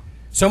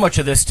 So much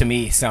of this to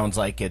me sounds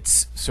like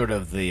it's sort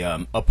of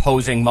the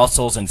opposing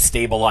muscles and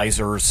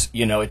stabilizers.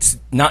 You know, it's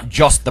not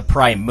just the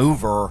prime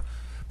mover,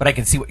 but I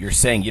can see what you're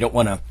saying. You don't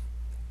want to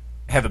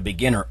have a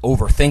beginner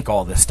overthink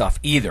all this stuff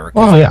either.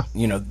 Oh, yeah.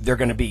 You know, they're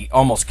going to be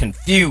almost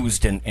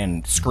confused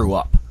and screw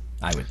up,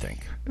 I would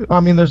think.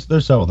 I mean, there's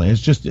several things.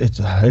 It's just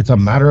it's a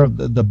matter of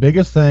the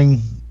biggest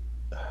thing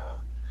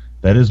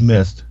that is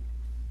missed,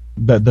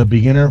 that the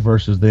beginner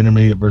versus the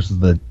intermediate versus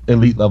the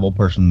elite level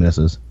person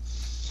misses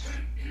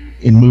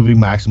in moving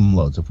maximum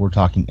loads. If we're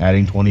talking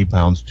adding 20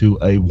 pounds to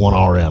a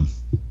 1 RM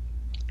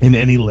in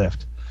any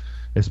lift,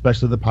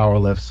 especially the power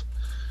lifts,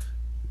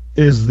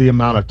 is the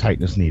amount of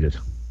tightness needed.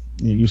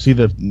 You see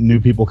the new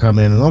people come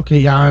in and, okay,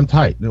 yeah, I'm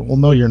tight. Well,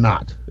 no, you're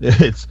not.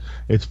 It's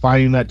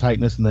finding that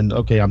tightness and then,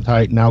 okay, I'm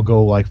tight, now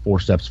go like 4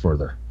 steps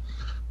further,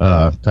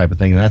 type of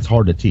thing. And that's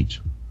hard to teach.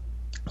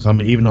 So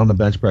I'm even on the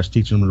bench press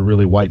teaching them to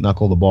really white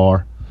knuckle the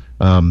bar.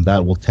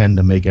 That will tend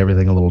to make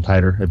everything a little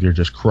tighter if you're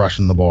just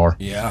crushing the bar.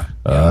 Yeah.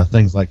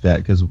 Things like that.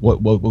 Because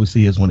what we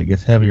see is when it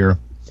gets heavier,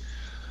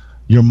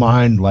 your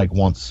mind like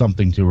wants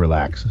something to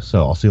relax.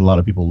 So I'll see a lot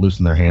of people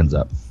loosen their hands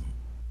up.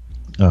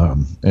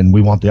 And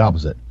we want the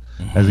opposite.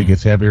 Mm-hmm. As it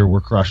gets heavier,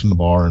 we're crushing the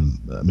bar. And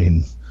I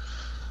mean,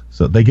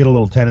 so they get a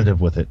little tentative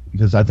with it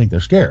because I think they're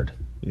scared.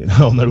 You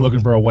know, and they're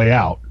looking for a way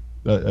out,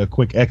 a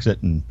quick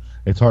exit. And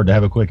it's hard to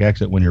have a quick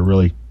exit when you're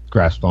really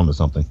grasped onto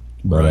something.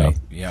 But, right.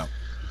 Yeah.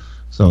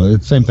 So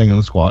it's the same thing in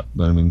the squat.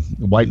 But I mean,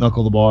 white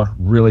knuckle the bar,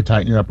 really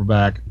tighten your upper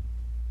back.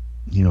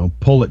 You know,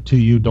 pull it to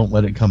you. Don't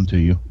let it come to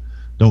you.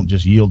 Don't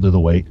just yield to the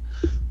weight.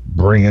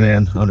 Bring it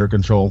in under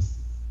control,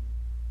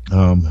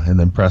 and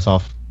then press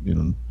off. You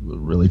know,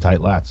 really tight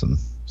lats, and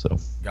so.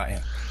 Got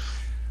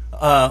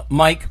you,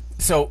 Mike.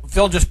 So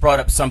Phil just brought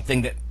up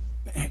something that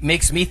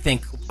makes me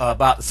think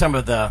about some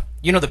of the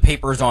the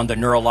papers on the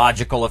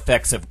neurological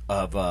effects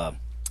of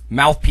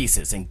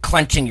mouthpieces and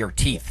clenching your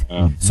teeth.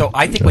 So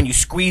I think when you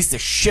squeeze the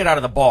shit out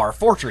of the bar,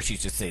 Fortress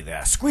used to say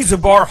that, squeeze the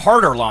bar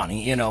harder,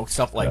 Lonnie,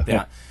 stuff like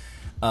that.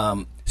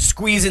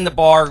 Squeezing the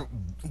bar,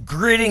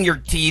 gritting your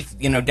teeth,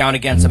 down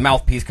against a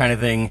mouthpiece kind of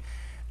thing.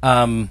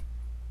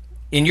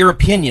 In your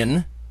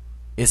opinion,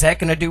 is that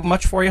going to do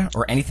much for you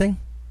or anything?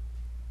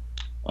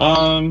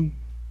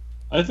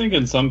 I think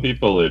in some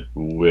people it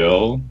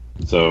will.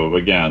 So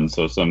again,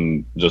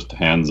 some just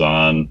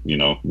hands-on,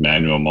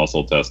 manual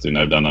muscle testing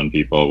I've done on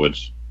people,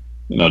 which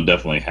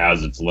definitely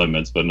has its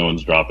limits, but no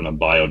one's dropping a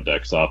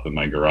Biodex off in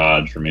my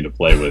garage for me to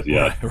play with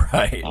yet.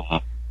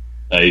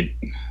 Right.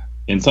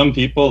 In some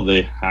people,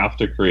 they have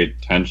to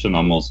create tension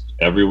almost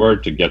everywhere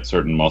to get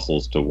certain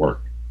muscles to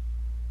work.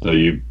 So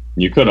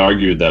you could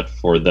argue that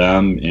for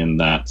them in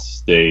that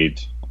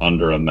state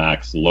under a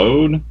max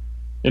load,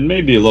 it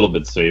may be a little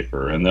bit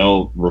safer, and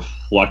they'll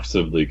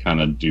reflexively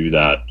kind of do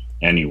that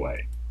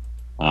anyway.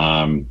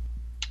 I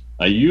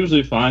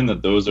usually find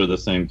that those are the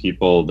same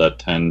people that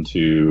tend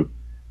to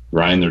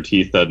grind their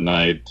teeth at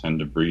night, tend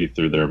to breathe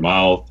through their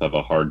mouth, have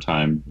a hard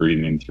time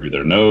breathing through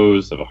their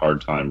nose, have a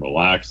hard time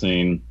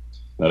relaxing.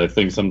 That I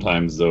think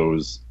sometimes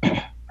those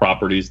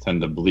properties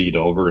tend to bleed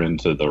over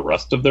into the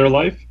rest of their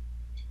life.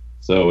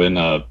 So in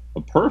a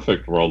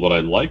perfect world, what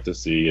I'd like to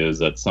see is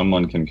that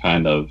someone can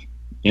kind of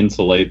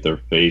insulate their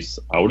face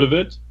out of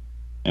it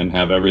and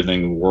have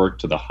everything work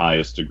to the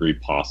highest degree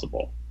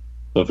possible.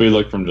 So if we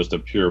look from just a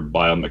pure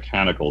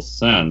biomechanical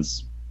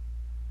sense,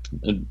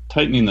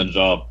 tightening the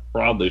jaw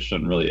probably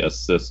shouldn't really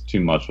assist too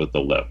much with the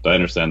lift. I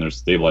understand there's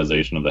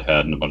stabilization of the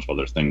head and a bunch of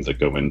other things that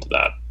go into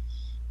that.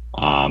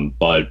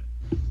 But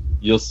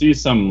you'll see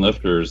some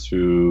lifters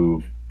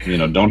who,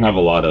 don't have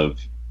a lot of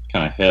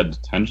kind of head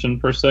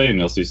tension per se, and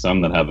you'll see some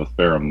that have a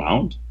fair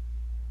amount.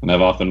 And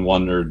I've often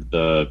wondered,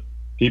 the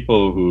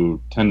people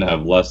who tend to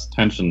have less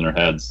tension in their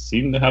heads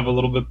seem to have a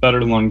little bit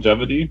better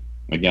longevity.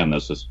 Again,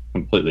 that's just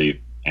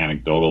completely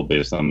anecdotal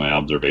based on my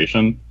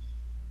observation.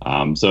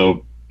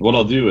 So what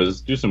I'll do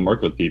is do some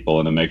work with people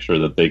and to make sure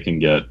that they can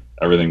get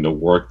everything to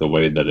work the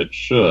way that it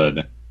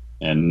should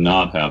and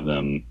not have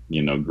them,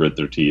 grit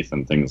their teeth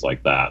and things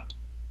like that.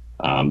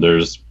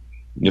 There's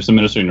some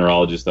industry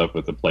neurology stuff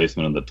with the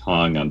placement of the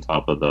tongue on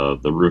top of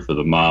the roof of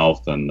the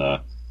mouth and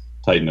the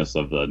tightness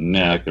of the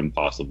neck and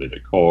possibly the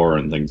core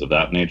and things of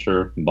that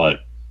nature. But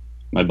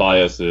my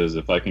bias is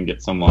if I can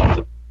get someone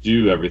to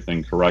do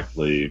everything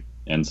correctly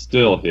and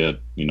still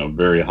hit,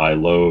 very high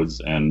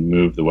loads and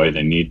move the way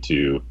they need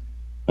to,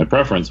 my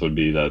preference would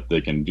be that they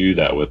can do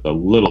that with a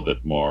little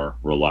bit more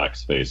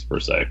relaxed face per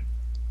se.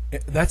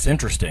 That's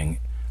interesting.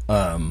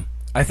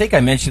 I think I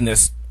mentioned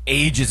this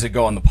ages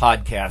ago on the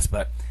podcast,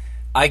 but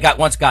I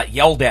once got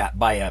yelled at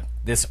by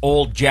this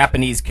old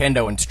Japanese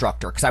kendo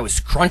instructor because I was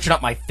crunching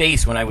up my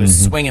face when I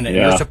was swinging it.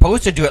 Yeah. You're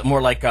supposed to do it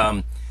more like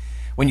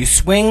when you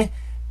swing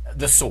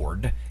the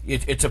sword,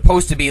 it's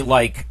supposed to be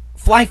like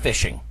fly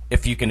fishing,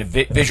 if you can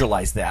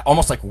visualize that,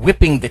 almost like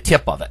whipping the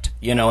tip of it,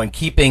 and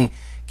keeping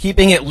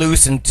keeping it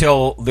loose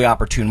until the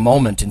opportune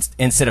moment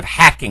instead of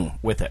hacking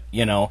with it,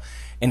 you know.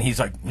 And he's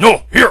like,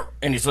 no, here.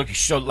 And he's looking,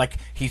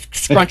 he's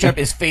scrunching up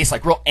his face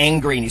like real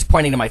angry, and he's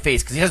pointing to my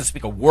face because he doesn't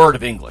speak a word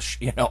of English,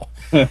 you know.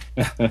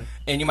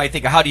 And you might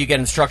think, how do you get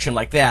instruction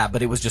like that?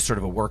 But it was just sort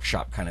of a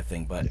workshop kind of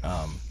thing.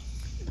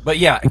 But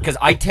yeah, because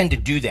I tend to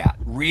do that,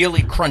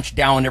 really crunch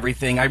down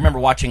everything. I remember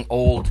watching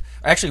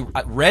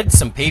I read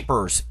some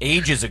papers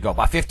ages ago,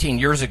 about 15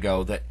 years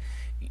ago, that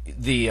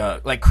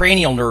the like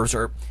cranial nerves,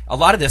 or a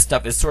lot of this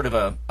stuff is sort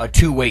of a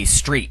two-way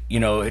street. You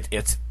know,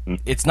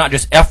 it's not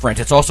just efferent,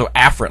 it's also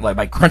afferent. Like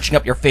by crunching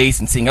up your face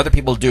and seeing other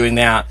people doing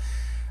that,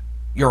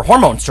 your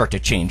hormones start to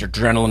change,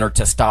 adrenaline or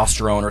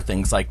testosterone or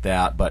things like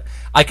that. But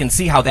I can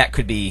see how that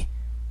could be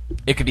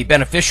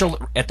beneficial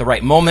at the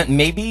right moment,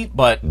 maybe,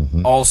 but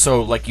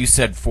also, like you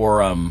said,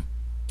 for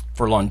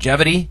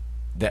longevity.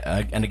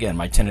 And again,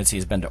 my tendency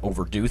has been to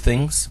overdo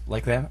things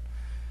like that.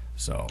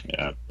 So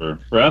yeah, for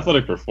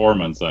athletic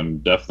performance, I'm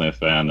definitely a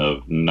fan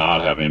of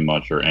not having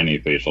much or any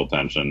facial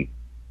tension.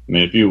 I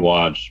mean, if you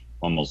watch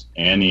almost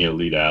any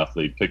elite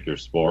athlete, pick your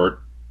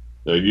sport,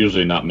 they're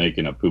usually not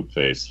making a poop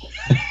face.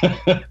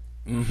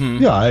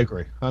 Yeah, I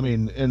agree. I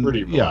mean,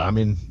 I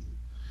mean,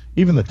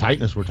 even the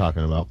tightness we're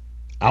talking about,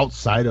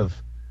 outside of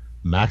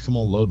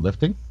maximal load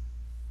lifting,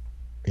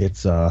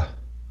 it's not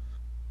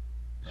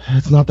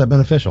that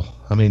beneficial.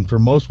 I mean, for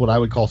most what I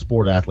would call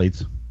sport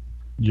athletes,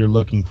 you're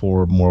looking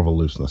for more of a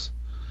looseness.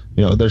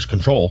 You know, there's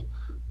control,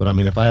 but I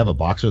mean, if I have a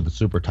boxer that's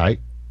super tight,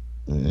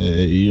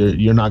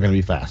 you're not going to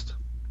be fast.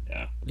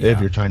 Yeah. If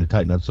you're trying to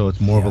tighten up, so it's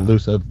more of a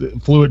loose,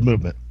 fluid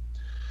movement.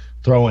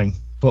 Throwing,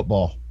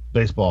 football,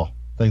 baseball,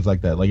 things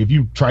like that. Like if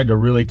you tried to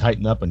really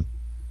tighten up and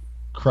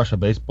crush a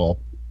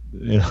baseball,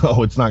 you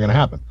know, it's not going to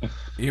happen.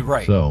 You're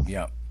right. So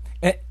yeah.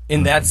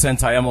 In that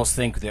sense, I almost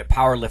think that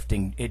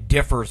powerlifting, it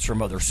differs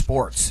from other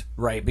sports,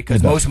 right?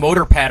 Because most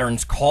motor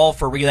patterns call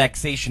for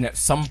relaxation at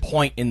some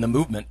point in the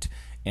movement,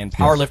 and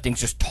powerlifting is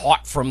just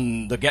taught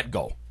from the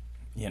get-go,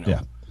 you know.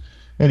 Yeah,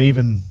 and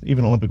even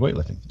Olympic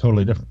weightlifting,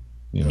 totally different,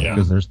 you know,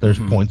 because there's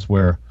points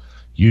where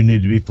you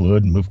need to be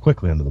fluid and move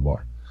quickly under the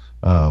bar,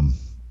 and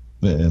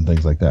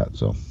things like that.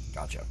 So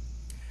gotcha.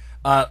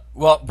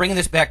 Well, bringing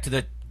this back to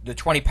the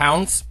 20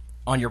 pounds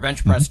on your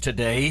bench press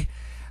today.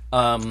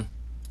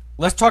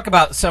 Let's talk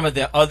about some of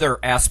the other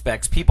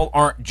aspects. People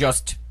aren't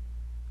just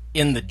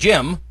in the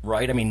gym,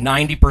 right? I mean,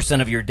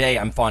 90% of your day,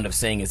 I'm fond of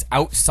saying, is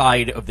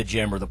outside of the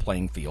gym or the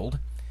playing field.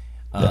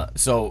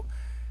 So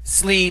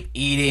sleep,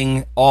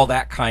 eating, all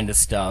that kind of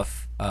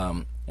stuff.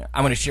 I'm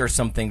going to share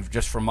something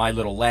just from my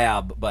little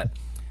lab, but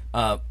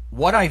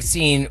what I've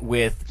seen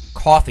with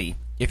coffee,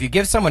 if you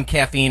give someone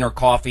caffeine or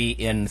coffee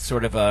in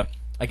sort of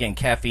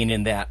caffeine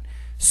in that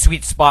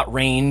sweet spot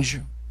range,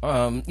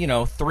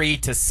 3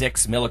 to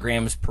 6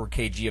 milligrams per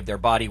kg of their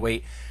body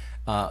weight,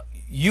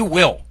 you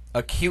will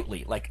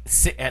acutely, like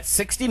at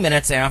 60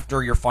 minutes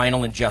after your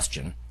final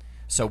ingestion.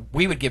 So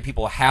we would give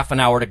people a half an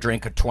hour to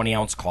drink a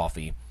 20-ounce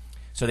coffee.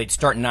 So they'd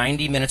start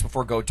 90 minutes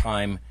before go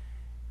time.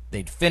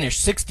 They'd finish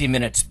 60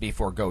 minutes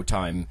before go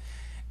time.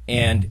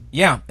 And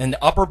in the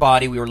upper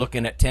body, we were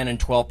looking at 10 and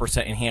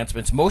 12%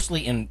 enhancements,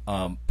 mostly in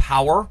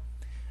power,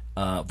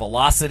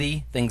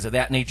 velocity, things of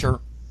that nature.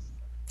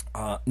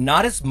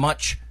 Not as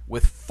much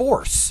with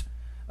force,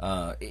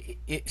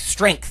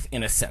 strength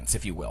in a sense,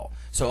 if you will.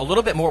 So a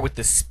little bit more with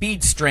the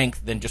speed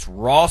strength than just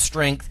raw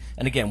strength.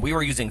 And again, we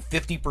were using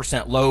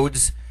 50%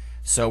 loads,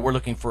 so we're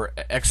looking for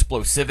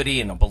explosivity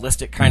and a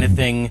ballistic kind of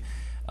thing.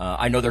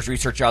 I know there's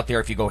research out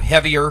there, if you go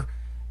heavier,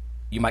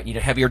 you might need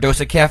a heavier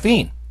dose of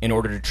caffeine in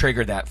order to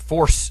trigger that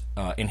force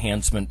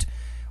enhancement.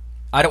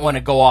 I don't want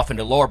to go off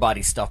into lower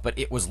body stuff, but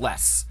it was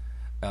less.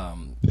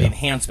 The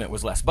enhancement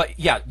was less. But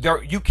yeah,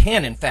 you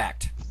can, in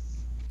fact,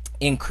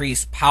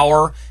 increase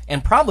power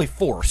and probably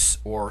force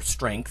or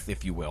strength,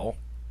 if you will,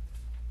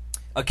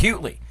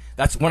 acutely.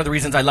 That's one of the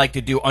reasons I like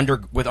to do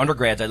with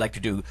undergrads. I like to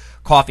do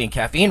coffee and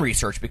caffeine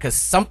research, because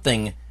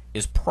something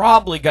is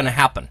probably going to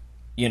happen,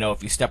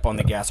 if you step on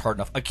the gas hard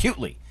enough,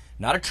 acutely,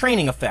 not a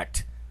training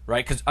effect,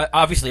 right? Because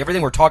obviously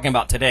everything we're talking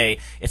about today,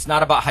 it's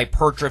not about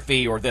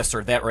hypertrophy or this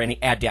or that or any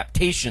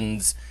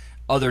adaptations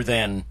other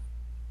than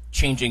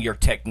changing your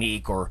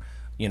technique or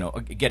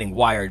getting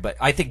wired. But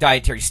I think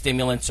dietary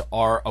stimulants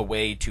are a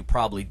way to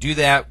probably do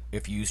that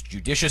if used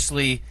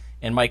judiciously.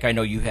 And Mike, I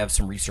know you have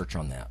some research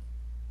on that.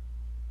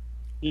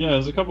 Yeah,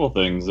 there's a couple of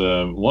things.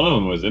 One of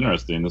them was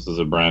interesting. This is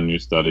a brand new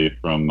study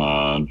from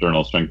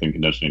Journal of Strength and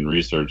Conditioning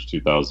Research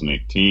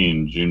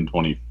 2018, June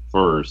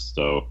 21st.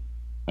 So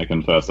I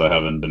confess I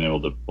haven't been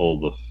able to pull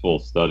the full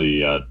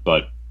study yet.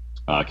 But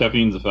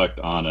caffeine's effect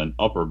on an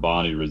upper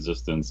body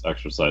resistance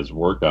exercise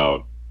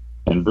workout.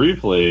 And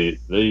briefly,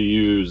 they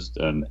used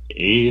an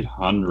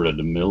 800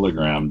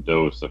 milligram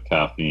dose of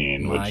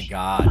caffeine, My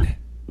God,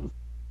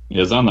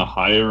 is on the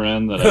higher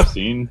end that I've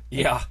seen.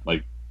 Yeah.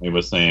 Like he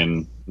was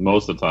saying,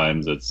 most of the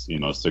times it's, 6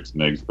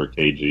 mgs per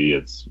kg.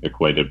 It's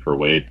equated per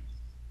weight.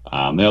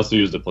 They also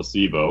used a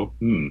placebo.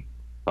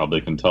 Probably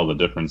can tell the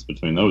difference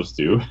between those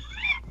two.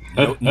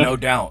 No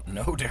doubt.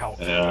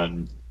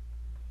 And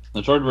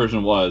The short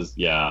version was,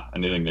 yeah,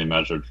 anything they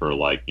measured for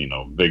like,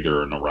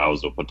 vigor and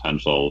arousal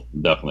potential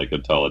definitely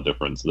could tell a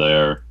difference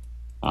there.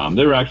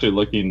 They were actually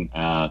looking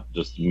at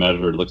just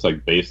measured, looks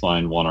like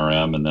baseline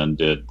 1RM and then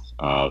did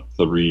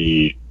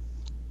 3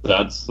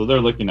 sets. So they're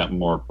looking at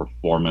more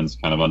performance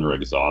kind of under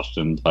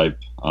exhaustion type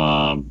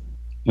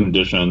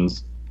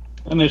conditions.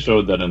 And they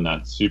showed that in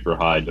that super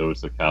high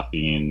dose of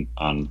caffeine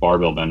on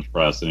barbell bench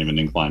press and even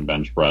incline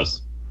bench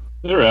press,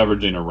 they're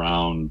averaging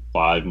around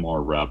 5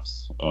 more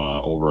reps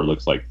over,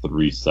 looks like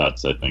 3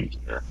 sets, I think,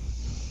 here.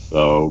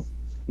 So,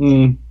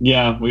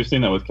 yeah, we've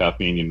seen that with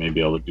caffeine. You may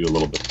be able to do a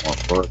little bit more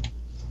work.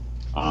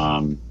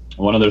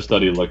 One other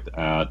study looked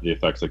at the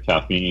effects of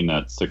caffeine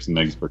at 6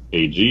 mg per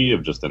kg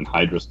of just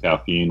anhydrous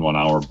caffeine 1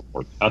 hour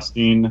before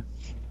testing.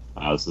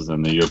 This is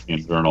in the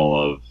European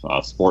Journal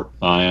of Sport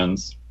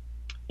Science.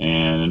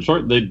 And in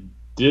short, they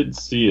did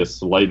see a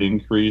slight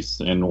increase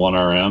in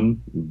 1RM,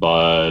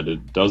 but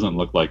it doesn't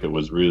look like it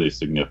was really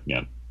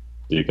significant.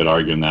 So you could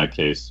argue in that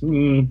case,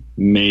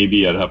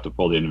 maybe I'd have to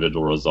pull the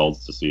individual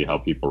results to see how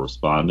people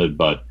responded.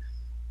 But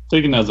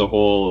taken as a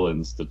whole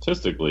and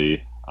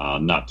statistically,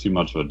 not too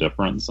much of a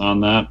difference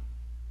on that.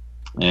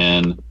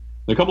 And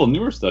a couple of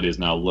newer studies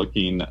now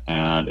looking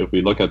at, if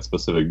we look at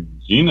specific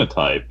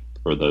genotype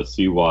for the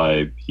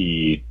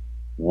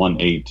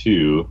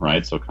CYP1A2,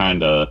 right? So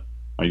kind of,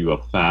 are you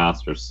a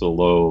fast or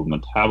slow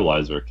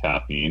metabolizer of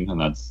caffeine? And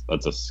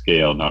that's a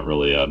scale, not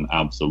really an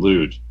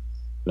absolute.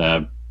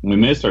 That we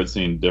may start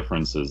seeing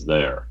differences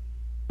there.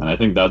 And I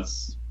think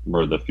that's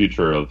where the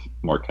future of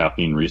more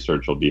caffeine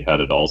research will be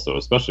headed also,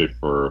 especially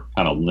for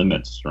kind of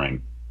limit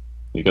strength.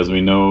 Because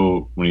we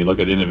know when you look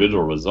at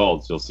individual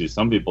results, you'll see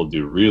some people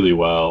do really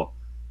well,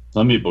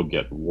 some people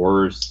get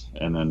worse,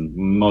 and then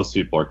most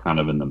people are kind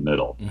of in the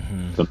middle.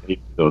 So maybe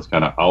those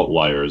kind of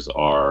outliers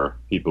are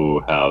people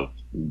who have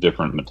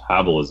different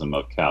metabolism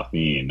of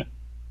caffeine.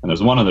 And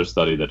there's one other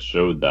study that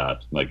showed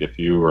that, like if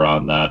you were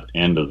on that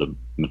end of the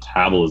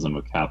metabolism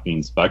of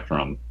caffeine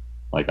spectrum,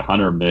 like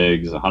 100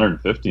 mgs,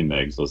 150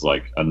 mgs was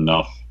like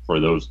enough for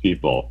those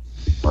people.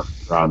 Or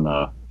if you're on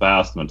the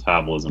fast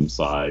metabolism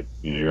side,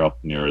 you're up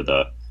near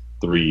the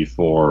 300,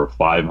 400,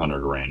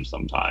 500 range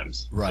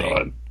sometimes. Right. So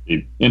it'd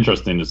be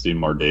interesting to see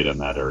more data in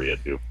that area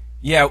too.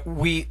 Yeah,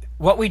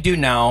 what we do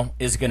now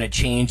is going to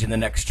change in the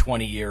next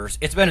 20 years.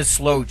 It's been a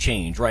slow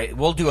change, right?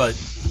 We'll do a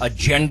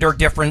gender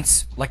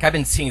difference. Like I've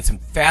been seeing some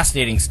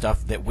fascinating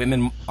stuff that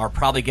women are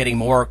probably getting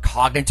more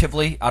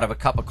cognitively out of a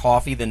cup of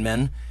coffee than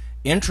men.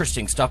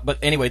 Interesting stuff. But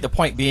anyway, the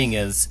point being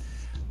is,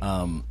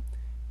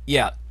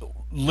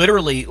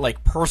 literally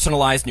like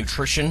personalized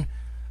nutrition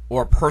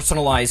or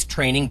personalized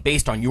training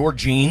based on your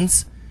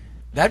genes.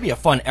 That'd be a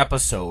fun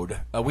episode.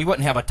 We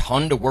wouldn't have a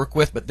ton to work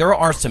with, but there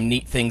are some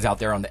neat things out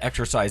there on the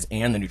exercise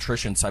and the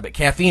nutrition side. But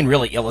caffeine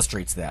really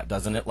illustrates that,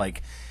 doesn't it?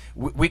 Like,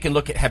 we can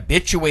look at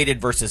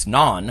habituated versus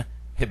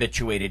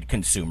non-habituated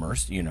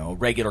consumers,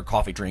 regular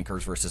coffee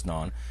drinkers versus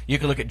non. You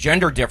can look at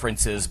gender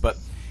differences, but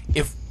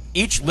if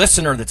each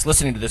listener that's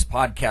listening to this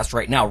podcast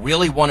right now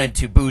really wanted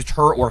to boost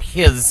her or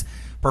his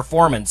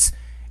performance,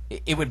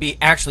 it would be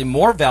actually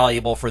more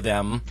valuable for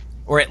them,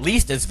 or at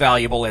least as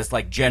valuable as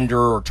like gender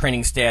or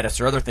training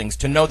status or other things,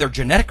 to know their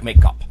genetic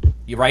makeup.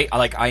 You right?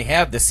 Like I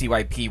have the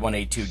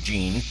CYP1A2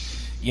 gene,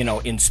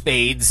 in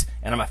spades,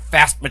 and I'm a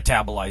fast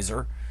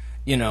metabolizer,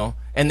 and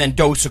then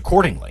dose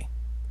accordingly,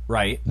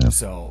 right? Yeah.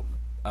 So,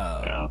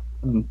 yeah.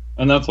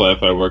 And that's why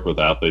if I work with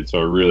athletes who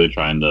are really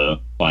trying to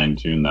fine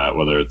tune that,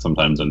 whether it's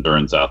sometimes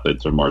endurance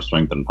athletes or more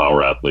strength and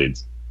power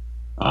athletes,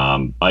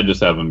 I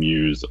just have them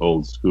use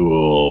old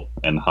school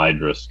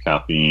anhydrous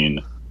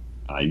caffeine,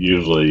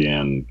 usually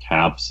in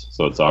caps,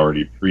 so it's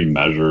already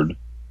pre-measured,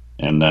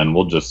 and then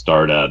we'll just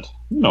start at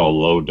a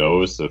low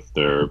dose if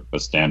they're a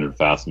standard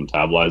fast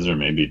metabolizer,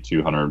 maybe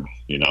 200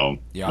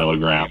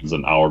 milligrams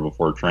an hour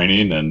before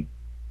training, and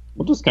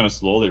we'll just kind of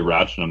slowly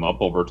ratchet them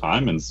up over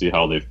time and see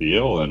how they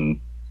feel. And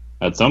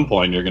at some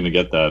point you're going to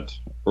get that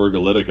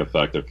ergolytic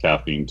effect of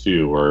caffeine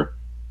too, where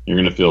you're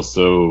going to feel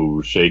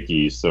so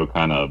shaky, so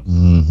kind of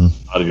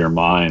out of your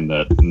mind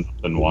that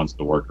nothing wants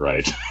to work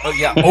right. Oh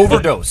yeah,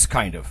 overdose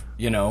kind of,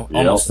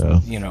 almost,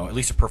 at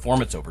least a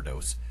performance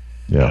overdose.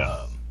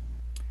 Yeah.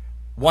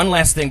 One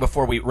last thing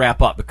before we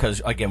wrap up,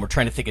 because again, we're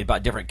trying to think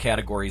about different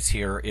categories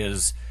here,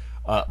 is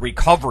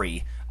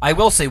recovery. I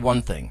will say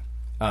one thing.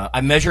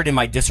 I measured in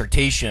my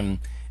dissertation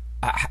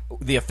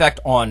the effect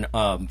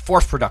on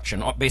force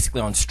production,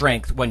 basically on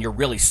strength, when you're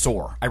really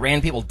sore. I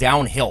ran people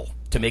downhill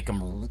to make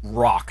them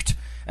rocked.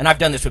 And I've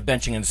done this with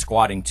benching and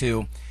squatting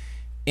too.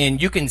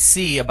 And you can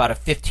see about a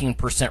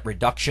 15%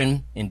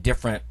 reduction in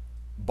different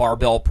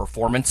barbell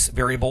performance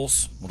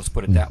variables. We'll just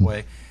put it that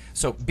way.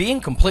 So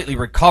being completely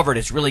recovered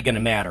is really going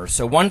to matter.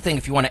 So one thing,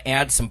 if you want to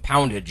add some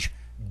poundage,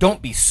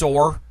 don't be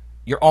sore.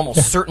 You're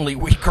almost certainly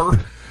weaker.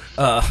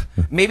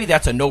 Maybe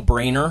that's a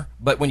no-brainer.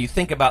 But when you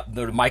think about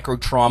the micro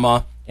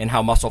trauma and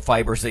how muscle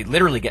fibers, they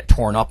literally get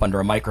torn up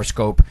under a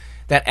microscope.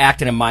 That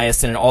actin and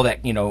myosin and all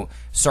that,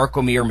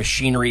 sarcomere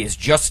machinery is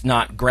just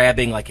not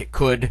grabbing like it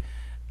could.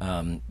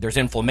 There's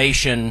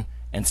inflammation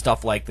and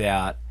stuff like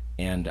that.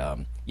 And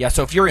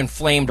so if you're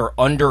inflamed or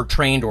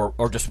undertrained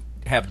or just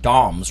have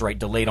DOMS, right,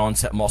 delayed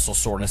onset muscle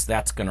soreness,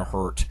 that's going to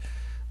hurt.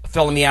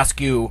 Phil, let me ask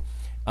you,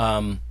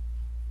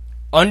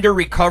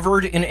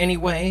 under-recovered in any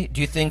way?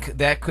 Do you think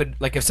that could,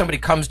 like if somebody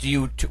comes to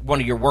you to one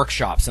of your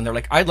workshops and they're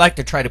like, I'd like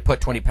to try to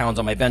put 20 pounds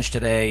on my bench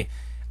today,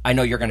 I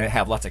know you're going to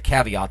have lots of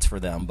caveats for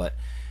them, but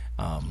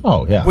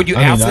would you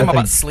ask them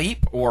about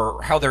sleep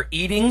or how they're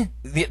eating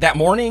that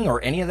morning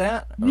or any of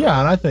that? Or? Yeah,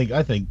 and I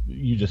think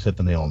you just hit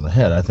the nail on the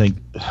head. I think,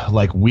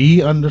 like,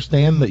 we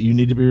understand that you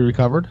need to be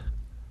recovered,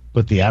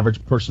 but the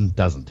average person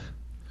doesn't.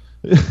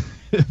 We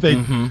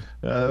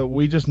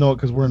just know it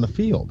because we're in the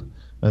field.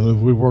 I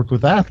mean, we've worked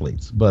with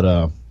athletes,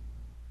 but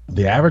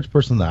the average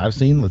person that I've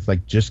seen that's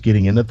like just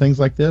getting into things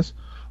like this,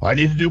 I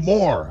need to do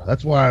more.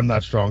 That's why I'm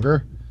not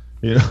stronger.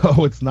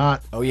 It's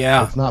not. Oh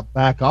yeah. It's not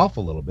back off a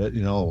little bit.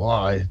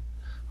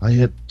 I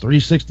hit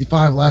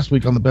 365 last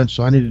week on the bench,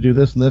 so I need to do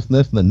this and this and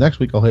this, and then next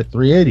week I'll hit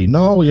 380.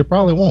 No, you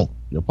probably won't.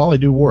 You'll probably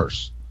do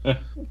worse.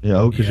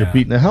 Because you're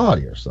beating the hell out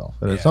of yourself.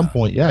 And at some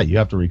point, you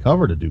have to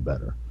recover to do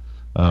better.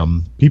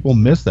 People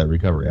miss that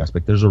recovery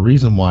aspect. There's a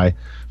reason why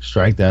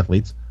strength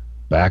athletes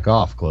back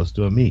off close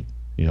to a meet.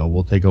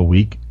 We'll take a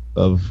week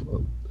of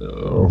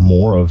or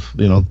more of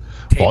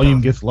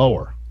volume gets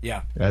lower.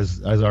 Yeah.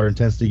 As our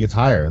intensity gets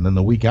higher, and then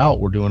the week out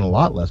we're doing a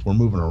lot less. We're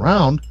moving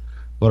around,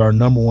 but our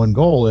number one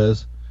goal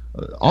is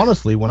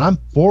honestly, when I'm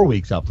 4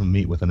 weeks out from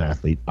meet with an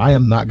athlete, I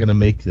am not going to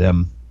make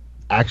them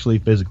actually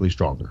physically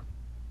stronger.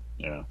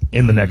 Yeah.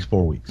 In the next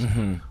 4 weeks.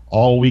 Mm-hmm.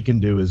 All we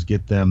can do is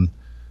get them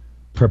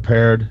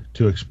prepared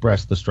to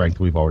express the strength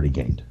we've already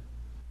gained.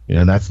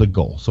 And that's the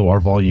goal. So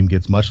our volume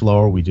gets much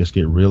lower. We just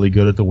get really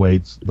good at the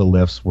weights, the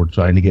lifts. We're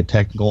trying to get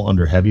technical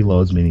under heavy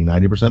loads, meaning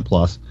 90%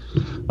 plus,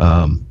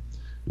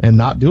 and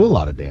not do a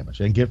lot of damage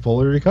and get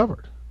fully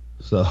recovered.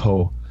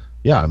 So,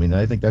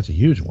 I think that's a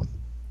huge one.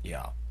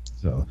 Yeah.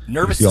 So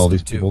nervous. You see all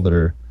these people that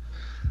are.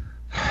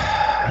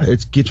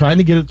 It's trying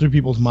to get it through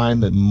people's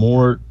mind that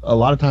a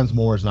lot of times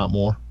more is not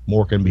more.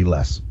 More can be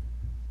less.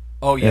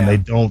 Oh yeah, and they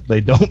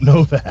don't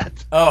know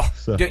that. Oh,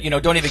 so.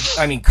 Don't even.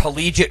 I mean,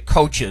 collegiate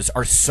coaches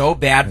are so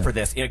bad for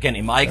this. Again,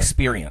 in my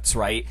experience,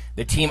 right,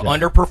 the team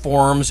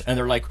underperforms, and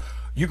they're like,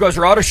 "You guys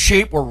are out of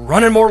shape. We're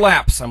running more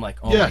laps." I'm like,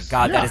 "Oh my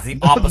god, that is the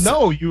opposite."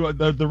 No,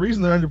 the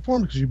reason they're underperforming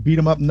is because you beat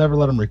them up and never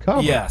let them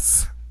recover.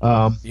 Yes.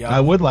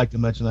 I would like to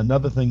mention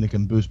another thing that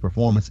can boost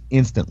performance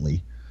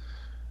instantly.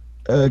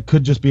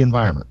 Could just be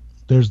environment.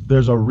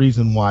 There's a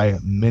reason why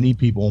many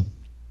people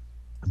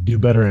do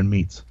better in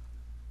meets,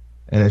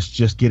 and it's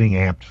just getting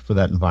amped for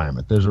that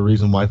environment. There's a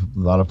reason why a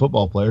lot of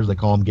football players, they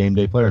call them game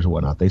day players or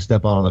whatnot. They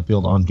step out on the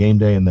field on game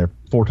day and they're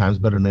 4 times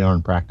better than they are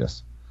in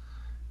practice.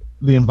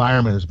 The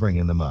environment is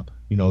bringing them up.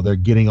 They're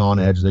getting on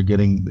edge. They're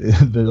getting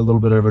a little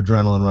bit of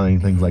adrenaline running,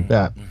 things like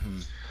that. Mm-hmm.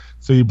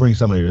 So you bring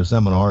somebody to a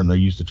seminar and they're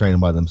used to training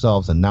by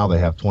themselves, and now they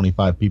have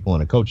 25 people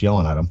and a coach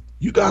yelling at them,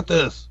 "You got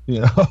this!"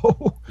 Yeah.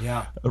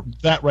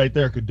 That right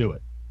there could do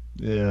it.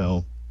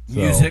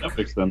 Music. That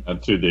makes them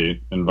to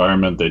the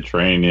environment they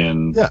train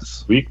in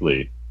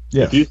weekly.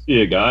 Yes. If you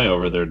see a guy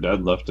over there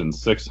deadlifting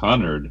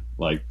 600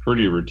 like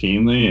pretty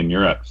routinely, and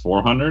you're at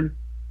 400,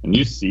 and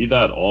you see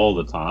that all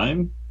the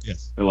time,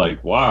 you're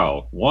like,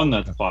 wow, one,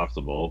 that's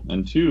possible,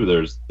 and two,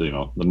 there's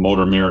the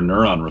motor mirror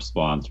neuron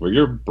response where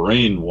your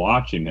brain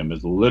watching him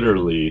is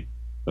literally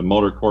the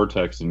motor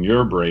cortex in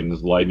your brain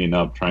is lighting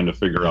up trying to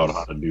figure out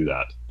how to do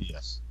that.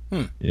 Yes.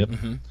 Yep.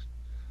 Mm-hmm.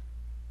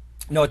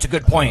 No, it's a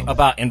good point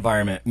about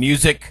environment,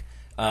 music,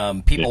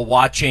 people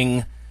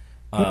watching,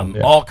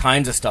 all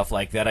kinds of stuff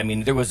like that. I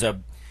mean, there was a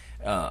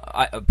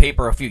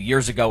paper a few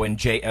years ago in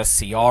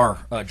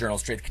JSCR, Journal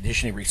of Strength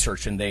Conditioning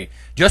Research, and they,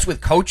 just with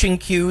coaching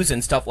cues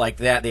and stuff like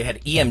that, they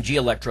had EMG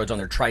electrodes on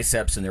their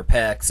triceps and their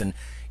pecs, and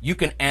you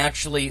can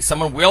actually,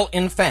 someone will,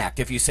 in fact,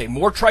 if you say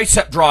more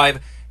tricep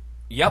drive,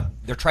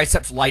 their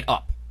triceps light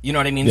up. You know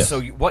what I mean? Yes.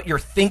 So what you're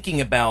thinking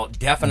about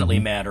definitely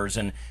matters,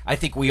 and I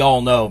think we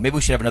all know. Maybe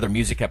we should have another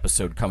music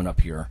episode coming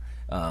up here.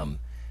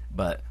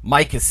 But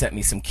Mike has sent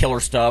me some killer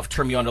stuff,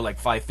 turned me on to like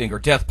 5 Finger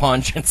Death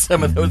Punch and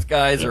some of those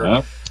guys,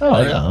 or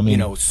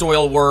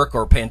Soil Work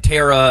or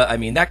Pantera. I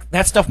mean,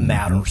 that stuff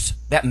matters.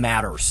 That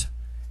matters.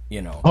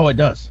 Oh, it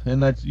does.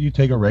 And that's, you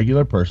take a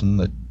regular person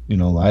that,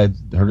 I've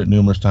heard it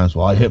numerous times.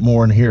 Well, I hit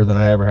more in here than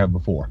I ever have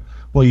before.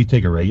 Well, you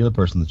take a regular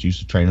person that's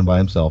used to training by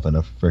himself in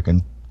a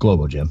freaking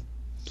Globo gym,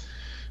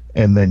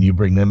 and then you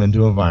bring them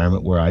into an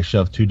environment where I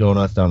shove 2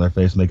 donuts down their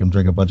face, make them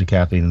drink a bunch of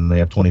caffeine, and they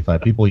have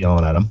 25 people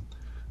yelling at them.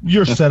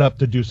 You're set up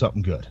to do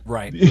something good,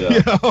 right?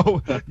 Yeah.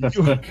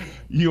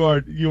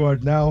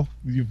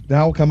 You've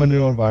now come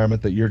into an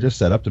environment that you're just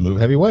set up to move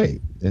heavy weight,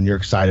 and you're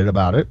excited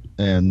about it.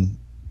 And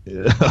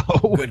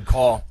good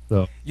call.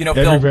 So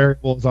every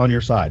variable is on your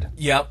side.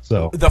 Yep.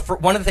 So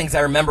one of the things I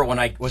remember when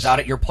I was out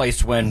at your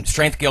place when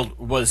Strength Guild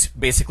was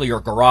basically your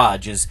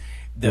garage is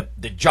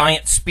the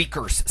giant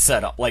speakers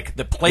set up, like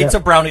the plates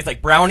of brownies,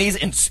 like brownies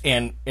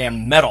and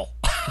metal,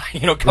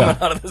 coming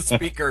out of the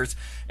speakers,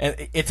 and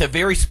it's a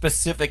very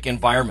specific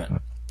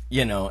environment,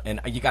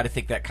 and you got to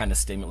think that kind of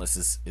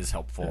stimulus is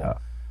helpful.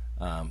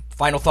 Yeah.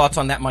 Final thoughts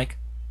on that, Mike?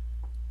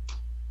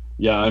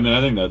 Yeah, I mean, I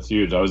think that's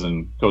huge. I was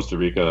in Costa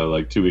Rica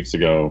like 2 weeks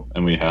ago,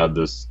 and we had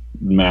this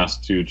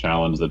Mask 2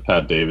 challenge that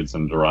Pat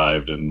Davidson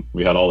derived, and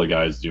we had all the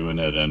guys doing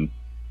it. And,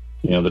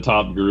 the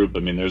top group, I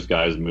mean, there's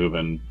guys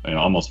moving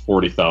almost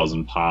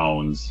 40,000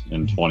 pounds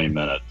in 20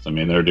 minutes. I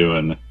mean, they're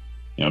doing,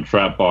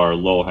 trap bar,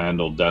 low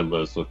handle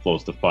deadlifts with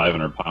close to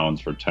 500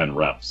 pounds for 10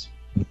 reps,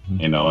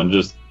 and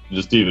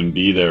just even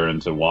be there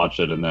and to watch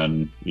it. And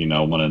then,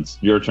 when it's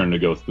your turn to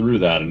go through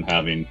that and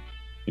having,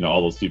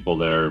 all those people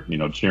there,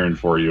 cheering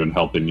for you and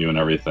helping you and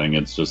everything.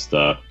 It's just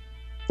one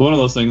of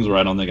those things where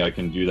I don't think I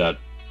can do that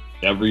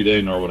every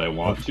day, nor would I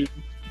want to.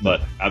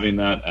 But having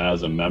that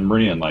as a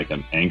memory and like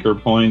an anchor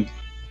point,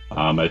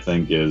 I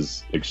think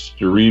is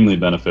extremely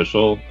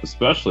beneficial,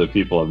 especially if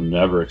people have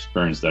never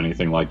experienced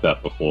anything like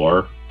that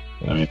before.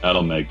 I mean,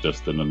 that'll make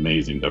just an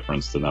amazing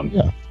difference to them.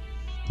 Yeah.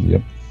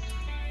 Yep.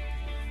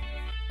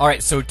 All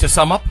right, so to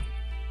sum up,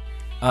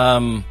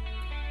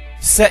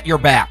 set your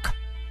back,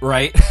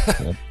 right?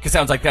 Because it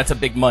sounds like that's a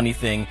big money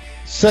thing.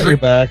 Set your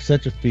back,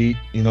 set your feet.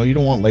 You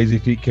don't want lazy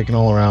feet kicking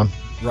all around.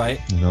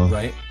 Right.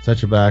 Right.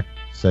 Set your back,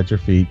 set your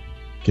feet,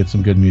 get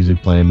some good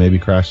music playing, maybe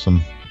crash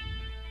some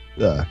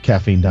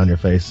caffeine down your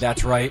face.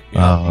 That's right.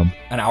 Yeah.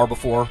 An hour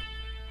before.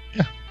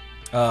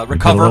 Yeah. Recover.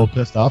 Get a little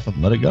pissed off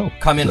and let it go.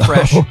 Come in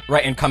fresh.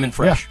 Right, and come in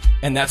fresh. Yeah.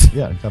 And that's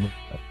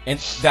and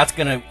that's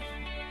gonna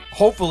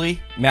hopefully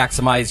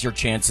maximize your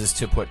chances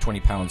to put 20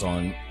 pounds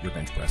on your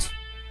bench press.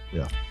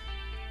 Yeah.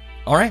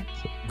 All right.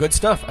 Good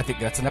stuff. I think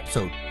that's an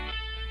episode.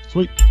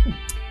 Sweet.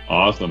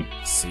 Awesome.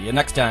 See you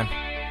next time.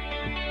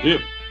 See you.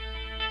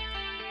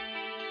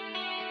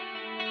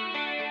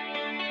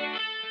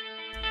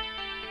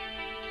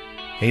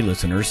 Hey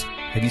listeners,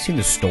 have you seen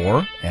the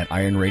store at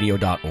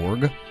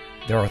IronRadio.org?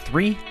 There are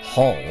 3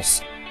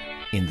 halls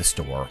in the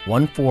store.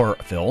 One for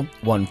Phil,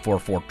 one for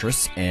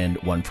Fortress,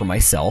 and one for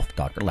myself,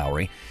 Dr.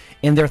 Lowry.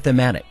 And they're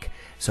thematic.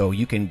 So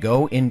you can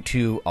go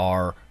into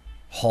our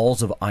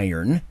Halls of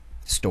Iron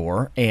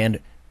store and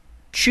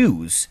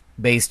choose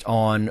based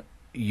on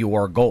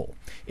your goal.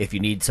 If you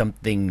need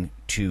something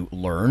to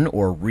learn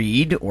or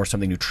read or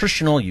something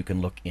nutritional, you can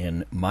look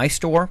in my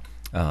store,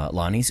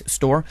 Lonnie's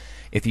store.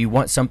 If you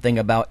want something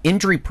about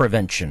injury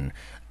prevention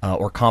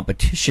or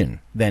competition,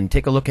 then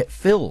take a look at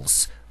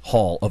Phil's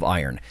Hall of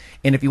Iron.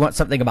 And if you want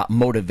something about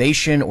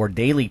motivation or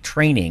daily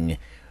training,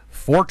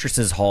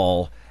 Fortress's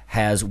Hall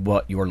has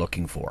what you're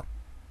looking for.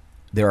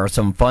 There are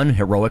some fun,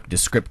 heroic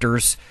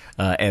descriptors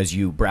as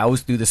you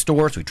browse through the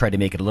stores. We try to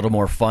make it a little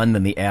more fun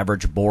than the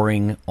average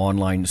boring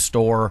online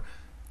store.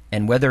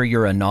 And whether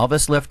you're a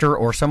novice lifter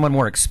or someone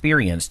more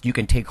experienced, you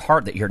can take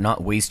heart that you're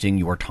not wasting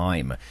your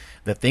time.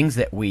 The things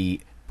that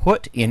we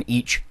put in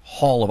each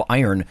Hall of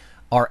Iron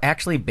are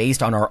actually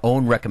based on our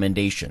own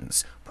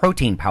recommendations.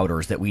 Protein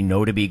powders that we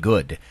know to be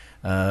good,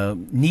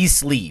 knee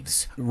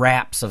sleeves,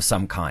 wraps of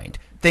some kind,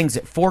 things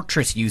that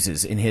Fortress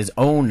uses in his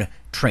own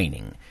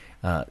training.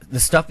 The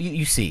stuff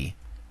you see,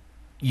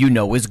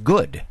 is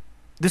good.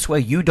 This way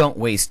you don't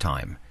waste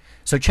time.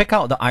 So check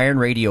out the Iron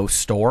Radio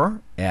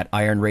store at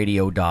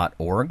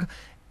ironradio.org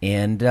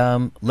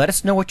and let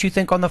us know what you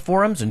think on the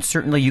forums, and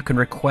certainly you can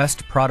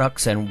request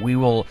products and we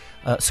will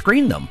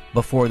screen them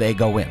before they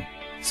go in.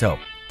 So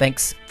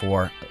thanks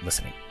for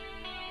listening.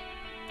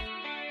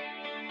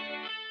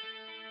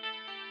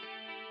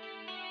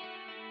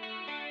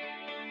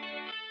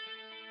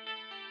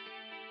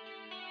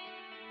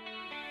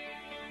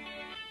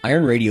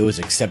 Iron Radio is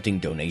accepting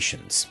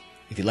donations.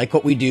 If you like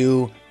what we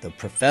do, the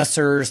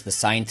professors, the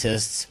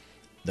scientists,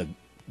 the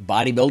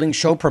bodybuilding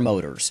show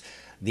promoters,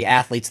 the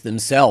athletes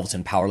themselves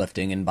in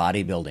powerlifting and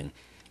bodybuilding,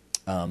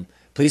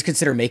 please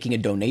consider making a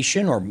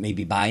donation or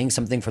maybe buying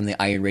something from the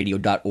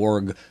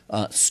ironradio.org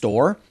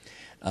store.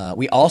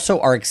 We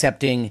also are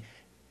accepting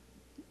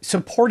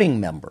supporting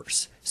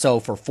members. So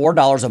for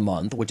 $4 a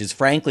month, which is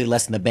frankly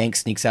less than the bank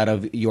sneaks out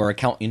of your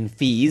account in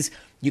fees,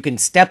 you can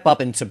step up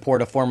and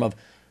support a form of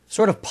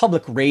sort of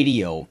public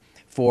radio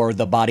for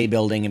the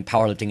bodybuilding and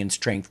powerlifting and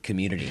strength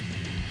community.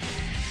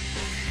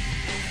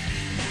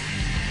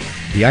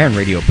 The Iron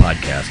Radio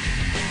podcast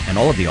and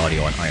all of the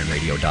audio on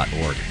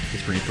ironradio.org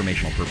is for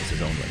informational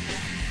purposes only.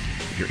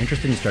 If you're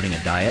interested in starting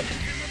a diet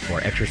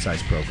or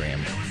exercise program,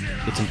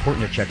 it's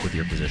important to check with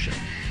your physician.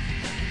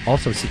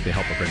 Also seek the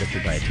help of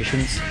registered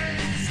dietitians,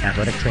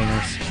 athletic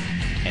trainers,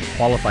 and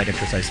qualified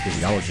exercise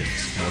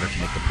physiologists in order to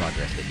make the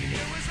progress that you need.